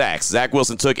 8 sacks. Zach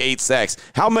Wilson took 8 sacks.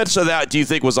 How much of that do you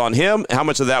think was on him? How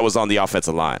much of that was on the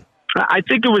offensive line? I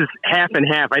think it was half and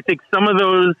half. I think some of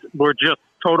those were just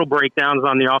total breakdowns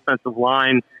on the offensive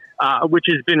line, which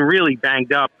has been really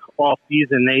banged up all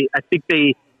season. I think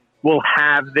they will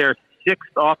have their 6th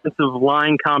offensive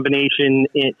line combination,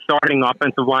 starting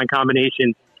offensive line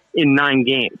combination in 9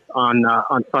 games on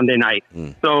Sunday night.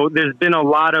 So there's been a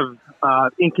lot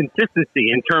of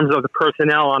inconsistency in terms of the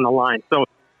personnel on the line. So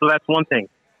that's one thing.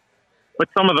 But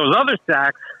some of those other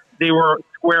sacks, they were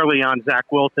squarely on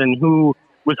Zach Wilson, who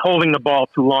was holding the ball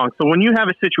too long. So when you have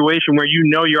a situation where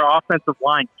your offensive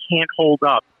line can't hold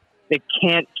up, it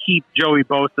can't keep Joey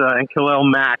Bosa and Khalil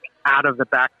Mack out of the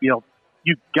backfield,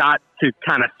 you've got to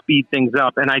kind of speed things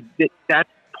up. And that's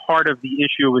part of the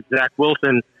issue with Zach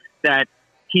Wilson, that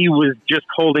he was just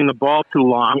holding the ball too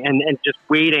long and just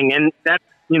waiting. And that's,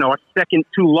 a second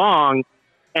too long,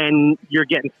 and you're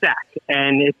getting sacked.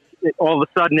 And all of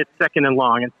a sudden it's 2nd and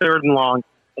long and 3rd and long.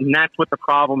 And that's what the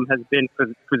problem has been for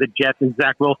the Jets and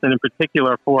Zach Wilson in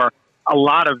particular for a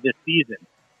lot of this season.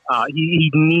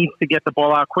 He needs to get the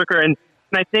ball out quicker. And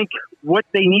I think what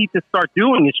they need to start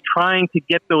doing is trying to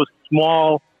get those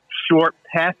small, short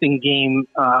passing game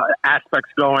aspects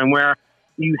going where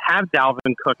you have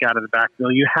Dalvin Cook out of the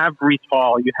backfield, you have Breece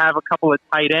Hall, you have a couple of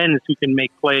tight ends who can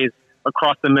make plays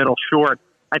across the middle short.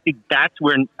 I think that's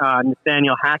where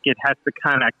Nathaniel Hackett has to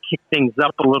kind of kick things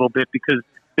up a little bit because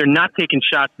they're not taking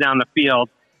shots down the field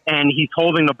and he's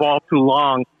holding the ball too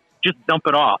long. Just dump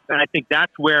it off. And I think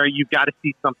that's where you've got to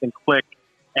see something click.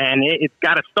 And it's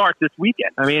got to start this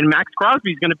weekend. I mean, Max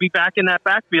Crosby's going to be back in that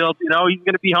backfield. You know, he's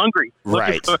going to be hungry.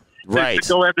 Right. To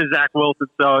go after Zach Wilson.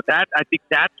 So I think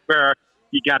that's where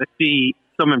you got to see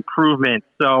some improvement.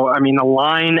 So, I mean, the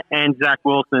line and Zach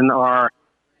Wilson are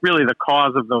really the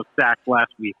cause of those sacks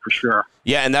last week for sure.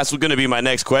 Yeah, and that's going to be my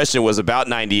next question was about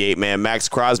 98, man, Max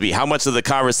Crosby. How much of the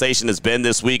conversation has been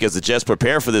this week as the Jets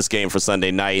prepare for this game for Sunday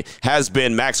night has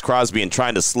been Max Crosby and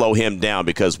trying to slow him down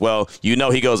because, well, you know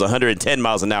he goes 110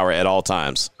 miles an hour at all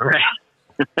times.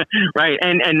 Right. Right,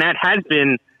 and that has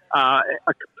been a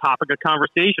topic of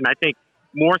conversation, I think,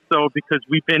 more so because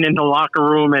we've been in the locker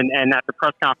room and at the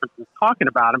press conferences talking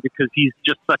about him because he's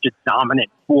just such a dominant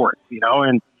force, you know,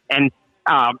 and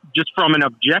just from an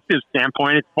objective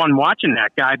standpoint, it's fun watching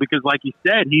that guy because, like you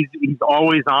said, he's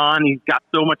always on. He's got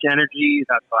so much energy. He's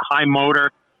got a high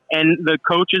motor. And the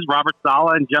coaches, Robert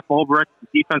Saleh and Jeff Ulbrich,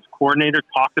 the defense coordinator,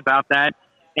 talked about that.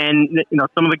 And, you know,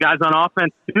 some of the guys on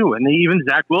offense, too. And even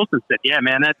Zach Wilson said, yeah,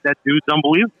 man, that dude's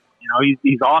unbelievable. You know,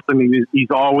 he's awesome. He's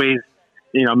always,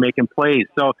 you know, making plays.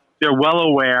 So they're well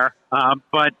aware.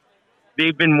 But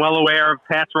they've been well aware of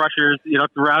pass rushers, you know,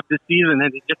 throughout this season,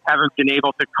 and they just haven't been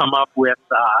able to come up with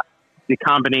the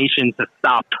combination to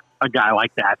stop a guy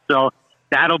like that. So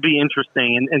that'll be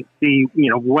interesting and see,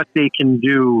 you know, what they can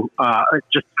do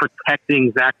just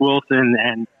protecting Zach Wilson.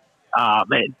 And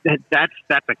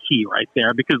that's a key right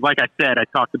there because, like I said, I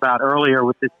talked about earlier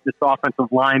with this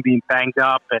offensive line being banged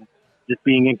up and just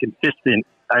being inconsistent.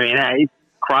 I mean,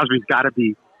 Crosby's got to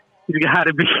be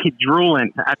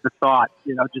drooling at the thought,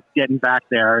 you know, just getting back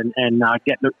there and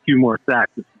getting a few more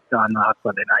sacks on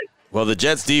Sunday night. Well, the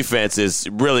Jets' defense is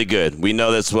really good. We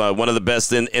know that's one of the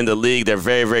best in the league. They're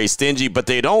very, very stingy, but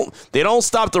they don't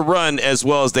stop the run as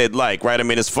well as they'd like, right? I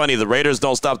mean, it's funny. The Raiders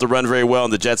don't stop the run very well,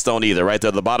 and the Jets don't either, right?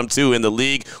 They're the bottom two in the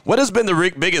league. What has been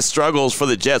the biggest struggles for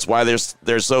the Jets? Why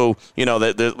they're so, you know,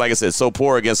 they're, like I said, so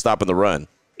poor against stopping the run?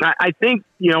 I think,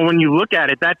 you know, when you look at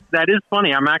it, that is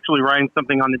funny. I'm actually writing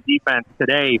something on the defense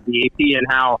today, the AP, and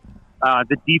how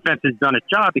the defense has done its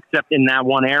job, except in that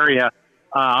one area.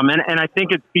 And I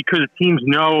think it's because teams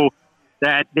know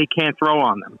that they can't throw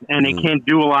on them, and they can't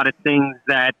do a lot of things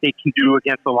that they can do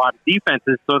against a lot of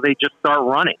defenses, so they just start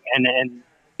running, and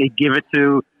they give it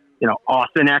to, you know,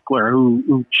 Austin Eckler,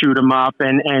 who chewed him up,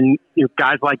 and you know,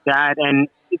 guys like that. And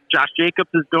Josh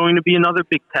Jacobs is going to be another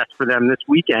big test for them this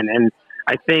weekend, and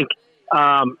I think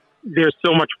there's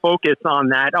so much focus on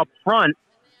that up front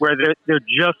where they're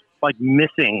just like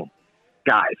missing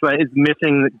guys. But it's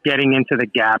missing getting into the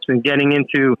gaps and getting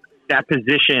into that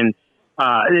position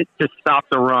to stop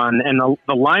the run. And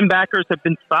the linebackers have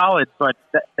been solid, but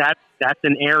that's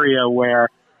an area where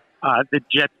the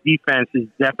Jets defense is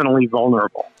definitely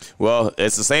vulnerable. Well,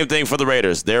 it's the same thing for the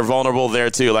Raiders. They're vulnerable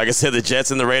there too. Like I said, the Jets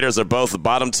and the Raiders are both the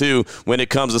bottom two when it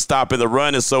comes to stopping the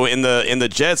run. And so in the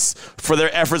Jets, for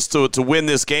their efforts to win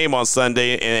this game on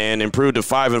Sunday and improve to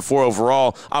 5-4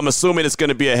 overall, I'm assuming it's going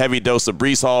to be a heavy dose of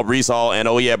Breece Hall, and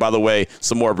oh yeah, by the way,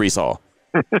 some more Breece Hall.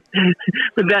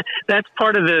 But that's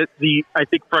part of the I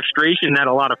think frustration that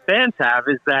a lot of fans have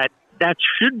is that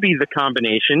should be the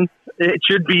combination. It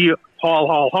should be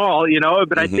Hall, you know,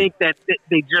 but I think that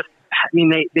they just, I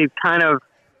mean, they've kind of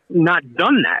not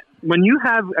done that. When you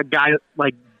have a guy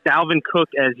like Dalvin Cook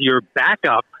as your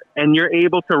backup and you're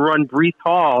able to run Breece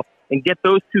Hall and get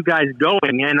those two guys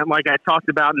going, and like I talked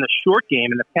about in the short game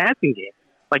and the passing game,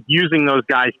 like using those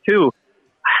guys too,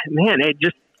 man, it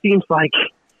just seems like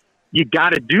you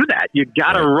got to do that. You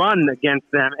got to run against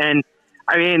them. And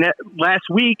I mean, last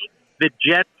week, the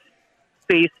Jets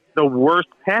faced the worst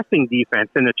passing defense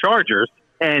in the Chargers,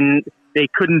 and they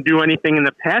couldn't do anything in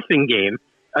the passing game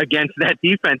against that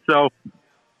defense. So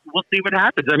we'll see what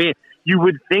happens. I mean, you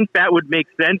would think that would make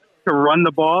sense to run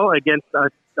the ball against a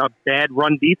bad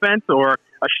run defense or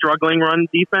a struggling run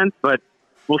defense, but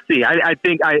we'll see. I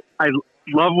think I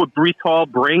love what Breece Hall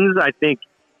brings. I think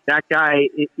that guy,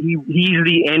 he's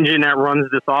the engine that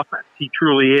runs this offense. He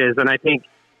truly is. And I think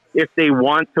if they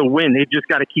want to win, they've just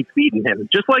got to keep feeding him.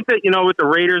 Just like the, you know, with the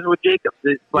Raiders with Jacobs,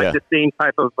 it's like the same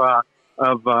type of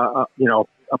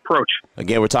approach.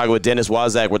 Again, we're talking with Dennis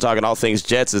WASZAK. We're talking all things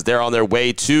Jets as they're on their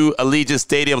way to Allegiant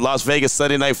Stadium, Las Vegas,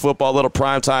 Sunday Night Football. A little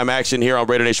primetime action here on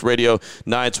Raider Nation Radio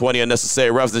 920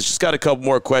 Unnecessary Roughness. Just got a couple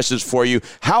more questions for you.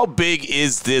 How big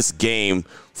is this game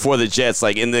for the Jets?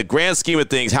 Like, in the grand scheme of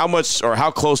things, how much or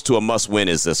how close to a must-win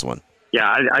is this one? Yeah,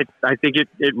 I think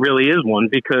it really is one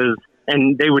because,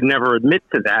 and they would never admit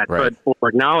to that, right, but or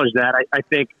acknowledge that. I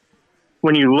think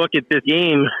when you look at this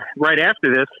game right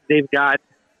after this, they've got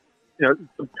some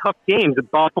tough games at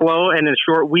Buffalo and a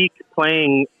short week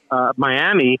playing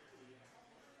Miami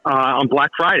on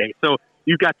Black Friday. So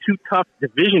you've got two tough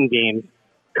division games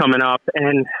coming up,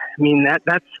 and I mean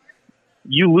that's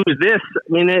you lose this. I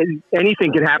mean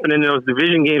anything could happen in those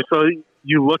division games. So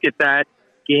you look at that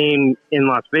game in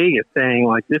Las Vegas saying,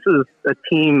 like, this is a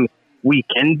team we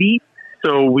can beat,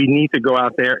 so we need to go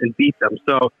out there and beat them.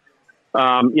 So,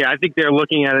 I think they're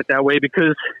looking at it that way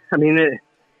because, I mean,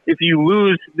 if you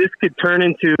lose, this could turn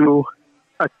into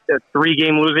a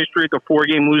 3-game losing streak, a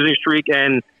 4-game losing streak,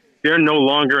 and they're no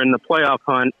longer in the playoff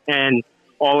hunt. And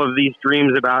all of these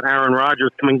dreams about Aaron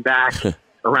Rodgers coming back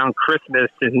around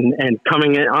Christmas and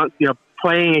coming in,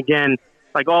 playing again,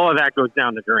 like all of that goes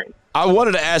down the drain. I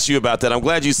wanted to ask you about that. I'm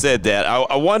glad you said that.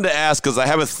 I wanted to ask because I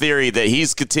have a theory that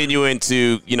he's continuing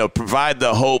to, provide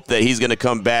the hope that he's going to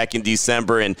come back in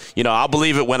December. And, I'll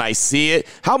believe it when I see it.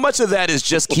 How much of that is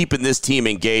just keeping this team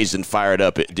engaged and fired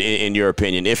up, in your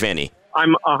opinion, if any?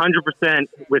 I'm 100%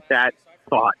 with that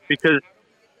thought because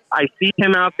I see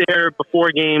him out there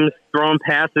before games throwing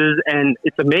passes, and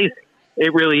it's amazing.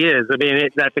 It really is. I mean,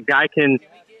 that the guy can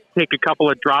take a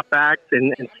couple of dropbacks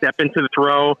and step into the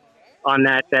throw on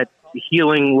that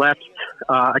healing left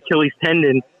Achilles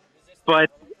tendon. But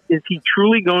is he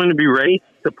truly going to be ready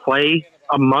to play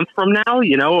a month from now,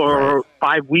 or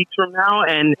 5 weeks from now?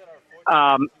 And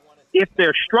if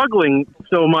they're struggling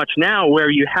so much now where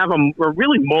you have a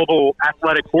really mobile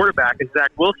athletic quarterback in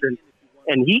Zach Wilson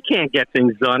and he can't get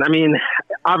things done, I mean,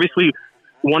 obviously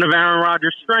one of Aaron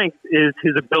Rodgers' strengths is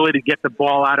his ability to get the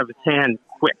ball out of his hand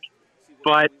quick.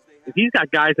 But if he's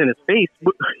got guys in his face,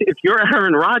 if you're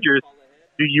Aaron Rodgers,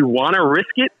 do you want to risk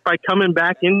it by coming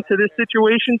back into this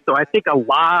situation? So I think a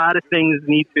lot of things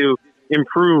need to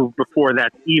improve before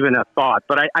that's even a thought.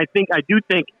 But I do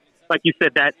think, like you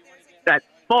said, that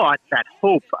thought, that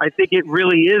hope, I think it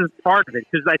really is part of it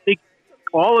because I think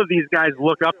all of these guys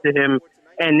look up to him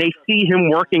and they see him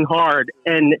working hard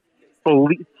and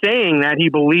saying that he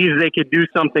believes they could do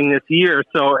something this year.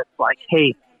 So it's like,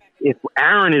 hey, if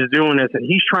Aaron is doing this and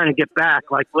he's trying to get back,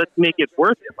 like, let's make it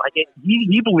worth it. Like,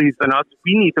 he believes in us.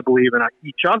 We need to believe in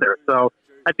each other. So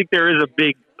I think there is a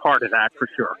big part of that for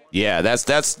sure. Yeah,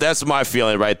 that's my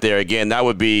feeling right there. Again, that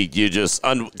would be just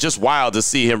wild to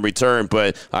see him return.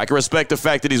 But I can respect the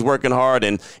fact that he's working hard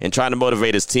and trying to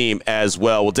motivate his team as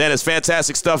well. Well, Dennis,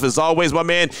 fantastic stuff as always, my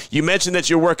man. You mentioned that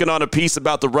you're working on a piece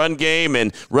about the run game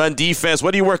and run defense.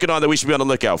 What are you working on that we should be on the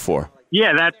lookout for?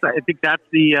 Yeah, I think that's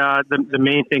the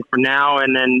main thing for now.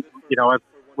 And then, I've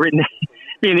written,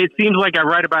 it seems like I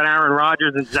write about Aaron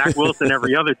Rodgers and Zach Wilson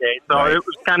every other day. So It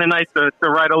was kind of nice to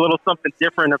write a little something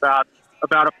different about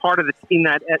a part of the team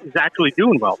that is actually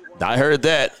doing well. I heard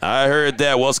that.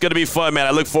 Well, it's going to be fun, man.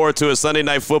 I look forward to it. Sunday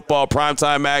Night Football,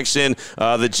 primetime action,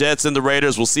 the Jets and the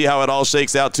Raiders. We'll see how it all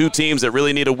shakes out. Two teams that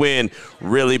really need a win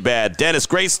really bad. Dennis,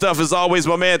 great stuff as always,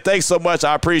 my man. Thanks so much.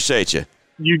 I appreciate you.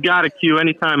 You got it, Q.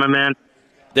 Anytime, my man.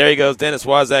 There he goes, Dennis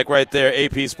WASZAK right there,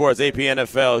 AP Sports, AP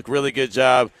NFL. Really good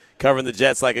job covering the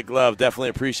Jets like a glove. Definitely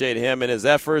appreciate him and his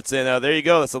efforts. And there you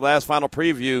go. That's the last final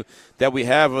preview that we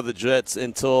have of the Jets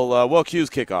until,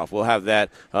 Q's kickoff. We'll have that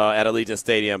at Allegiant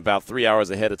Stadium about 3 hours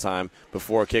ahead of time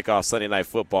before kickoff Sunday Night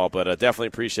Football. But definitely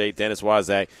appreciate Dennis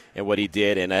WASZAK and what he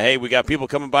did. And, hey, we got people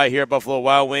coming by here at Buffalo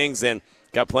Wild Wings and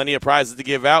got plenty of prizes to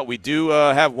give out. We do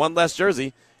have one less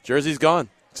jersey. Jersey's gone.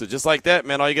 So just like that,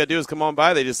 man, all you got to do is come on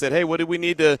by. They just said, hey, what do we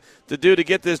need to do to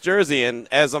get this jersey? And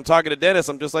as I'm talking to Dennis,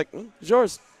 I'm just like, it's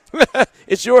yours.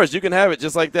 It's yours. You can have it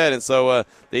just like that. And so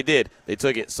they did. They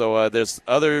took it. So there's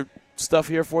other stuff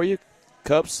here for you,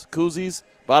 cups, koozies,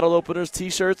 bottle openers,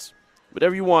 T-shirts,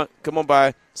 whatever you want. Come on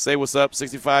by. Say what's up.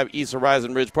 65 East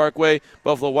Horizon Ridge Parkway.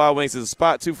 Buffalo Wild Wings is a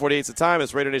spot. 2:48's the time.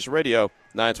 It's Raider Nation Radio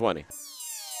 920.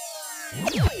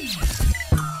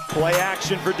 Play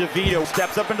action for DeVito.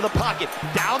 Steps up into the pocket.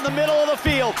 Down the middle of the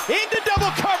field. Into double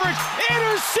coverage.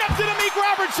 Intercepted Amik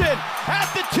Robertson.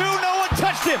 At the 2, no one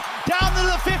touched him. Down to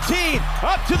the 15.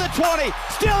 Up to the 20.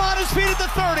 Still on his feet at the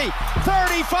 30.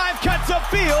 35 cuts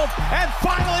upfield. And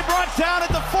finally brought down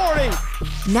at the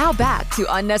 40. Now back to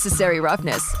Unnecessary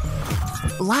Roughness.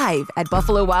 Live at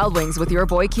Buffalo Wild Wings with your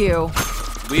boy Q.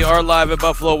 We are live at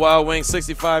Buffalo Wild Wings,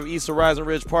 65 East Horizon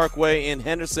Ridge Parkway in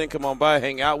Henderson. Come on by,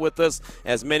 hang out with us,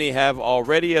 as many have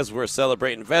already, as we're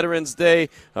celebrating Veterans Day.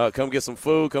 Come get some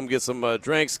food, come get some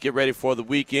drinks, get ready for the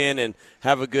weekend, and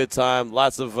have a good time.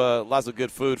 Lots of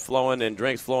good food flowing and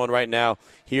drinks flowing right now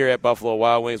here at Buffalo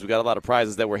Wild Wings. We got a lot of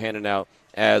prizes that we're handing out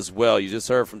as well. You just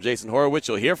heard from Jason Horowitz.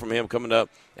 You'll hear from him coming up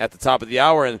at the top of the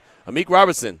hour. And Amik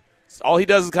Robertson, all he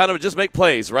does is kind of just make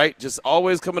plays, right? Just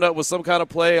always coming up with some kind of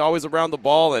play, always around the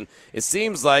ball. And it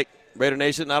seems like, Raider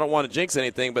Nation, I don't want to jinx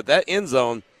anything, but that end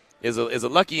zone is a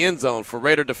lucky end zone for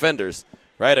Raider defenders,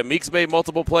 right? Amik's made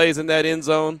multiple plays in that end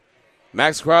zone.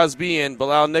 Max Crosby and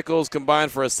Bilal Nichols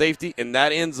combined for a safety in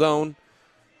that end zone.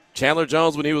 Chandler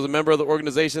Jones, when he was a member of the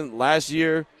organization last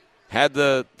year, had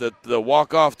the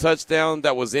walk-off touchdown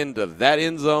that was into that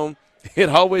end zone. It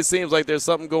always seems like there's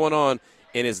something going on,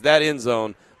 and it's that end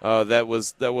zone. That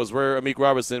was where Amik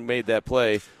Robertson made that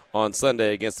play on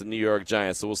Sunday against the New York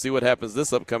Giants. So we'll see what happens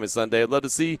this upcoming Sunday. I'd love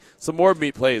to see some more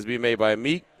plays being made by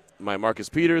Amik, by Marcus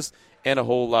Peters, and a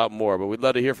whole lot more. But we'd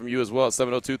love to hear from you as well at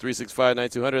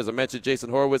 702-365-9200. As I mentioned,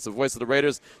 Jason Horowitz, the voice of the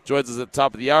Raiders, joins us at the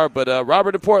top of the hour. But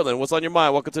Robert in Portland, what's on your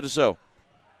mind? Welcome to the show.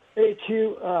 Hey,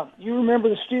 Q, you remember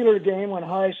the Steeler game when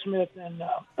Highsmith and,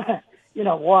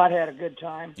 Watt had a good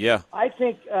time? Yeah. I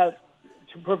think to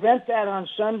prevent that on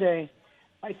Sunday,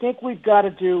 I think we've got to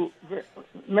do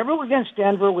 – remember against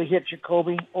Denver we hit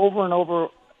Jacoby over and over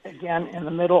again in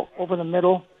the middle, over the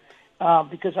middle,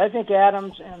 because I think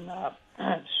Adams and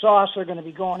Sauce are going to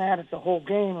be going at it the whole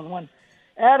game. And when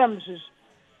Adams is,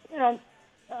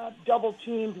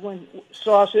 double-teamed when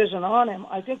Sauce isn't on him,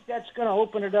 I think that's going to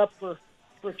open it up for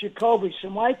Jacoby. So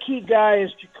my key guy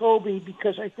is Jacoby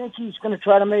because I think he's going to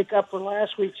try to make up for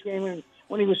last week's game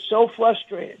when he was so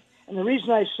frustrated. And the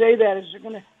reason I say that is they're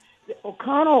going to –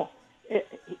 O'Connell,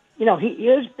 he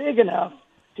is big enough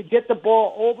to get the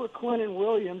ball over Quentin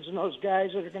Williams and those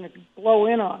guys that are going to blow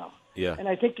in on him. Yeah. And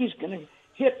I think he's going to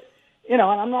hit, and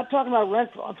I'm not talking about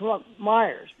Renfro, I'm talking about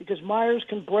Myers, because Myers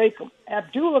can break them.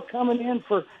 Abdullah coming in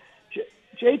for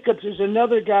Jacobs is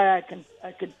another guy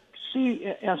I could see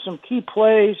in some key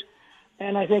plays,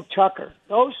 and I think Tucker.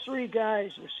 Those three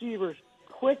guys, receivers,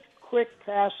 quick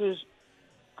passes,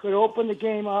 could open the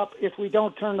game up if we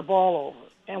don't turn the ball over.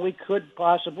 And we could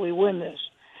possibly win this,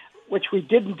 which we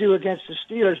didn't do against the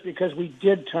Steelers because we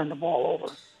did turn the ball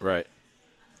over. Right.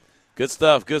 Good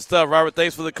stuff. Robert,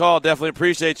 thanks for the call. Definitely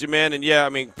appreciate you, man. And, yeah,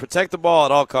 protect the ball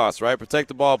at all costs, right? Protect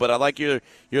the ball. But I like your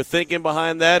thinking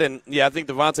behind that. And, yeah, I think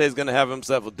Devontae is going to have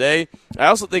himself a day. I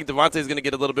also think Devontae is going to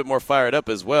get a little bit more fired up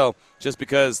as well, just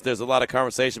because there's a lot of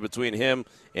conversation between him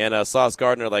and Sauce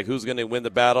Gardner, like who's going to win the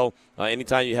battle.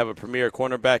 Anytime you have a premier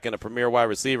cornerback and a premier wide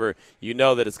receiver, you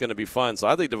know that it's going to be fun. So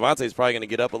I think Devontae is probably going to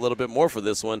get up a little bit more for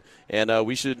this one, and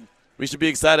we should be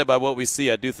excited by what we see.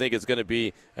 I do think it's going to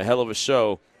be a hell of a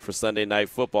show for Sunday Night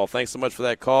Football. Thanks so much for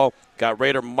that call. Got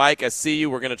Raider Mike, I see you.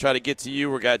 We're going to try to get to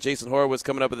you. We got Jason Horowitz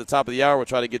coming up at the top of the hour. We'll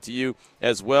try to get to you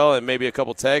as well, and maybe a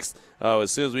couple texts. As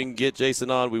soon as we can get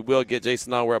Jason on, we will get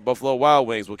Jason on. We're at Buffalo Wild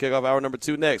Wings. We'll kick off hour number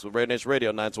 2 next with Raider Nation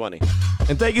Radio 920.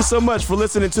 And thank you so much for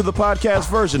listening to the podcast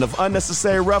version of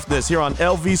Unnecessary Roughness here on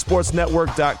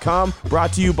LVSportsNetwork.com,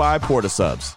 brought to you by Porta Subs.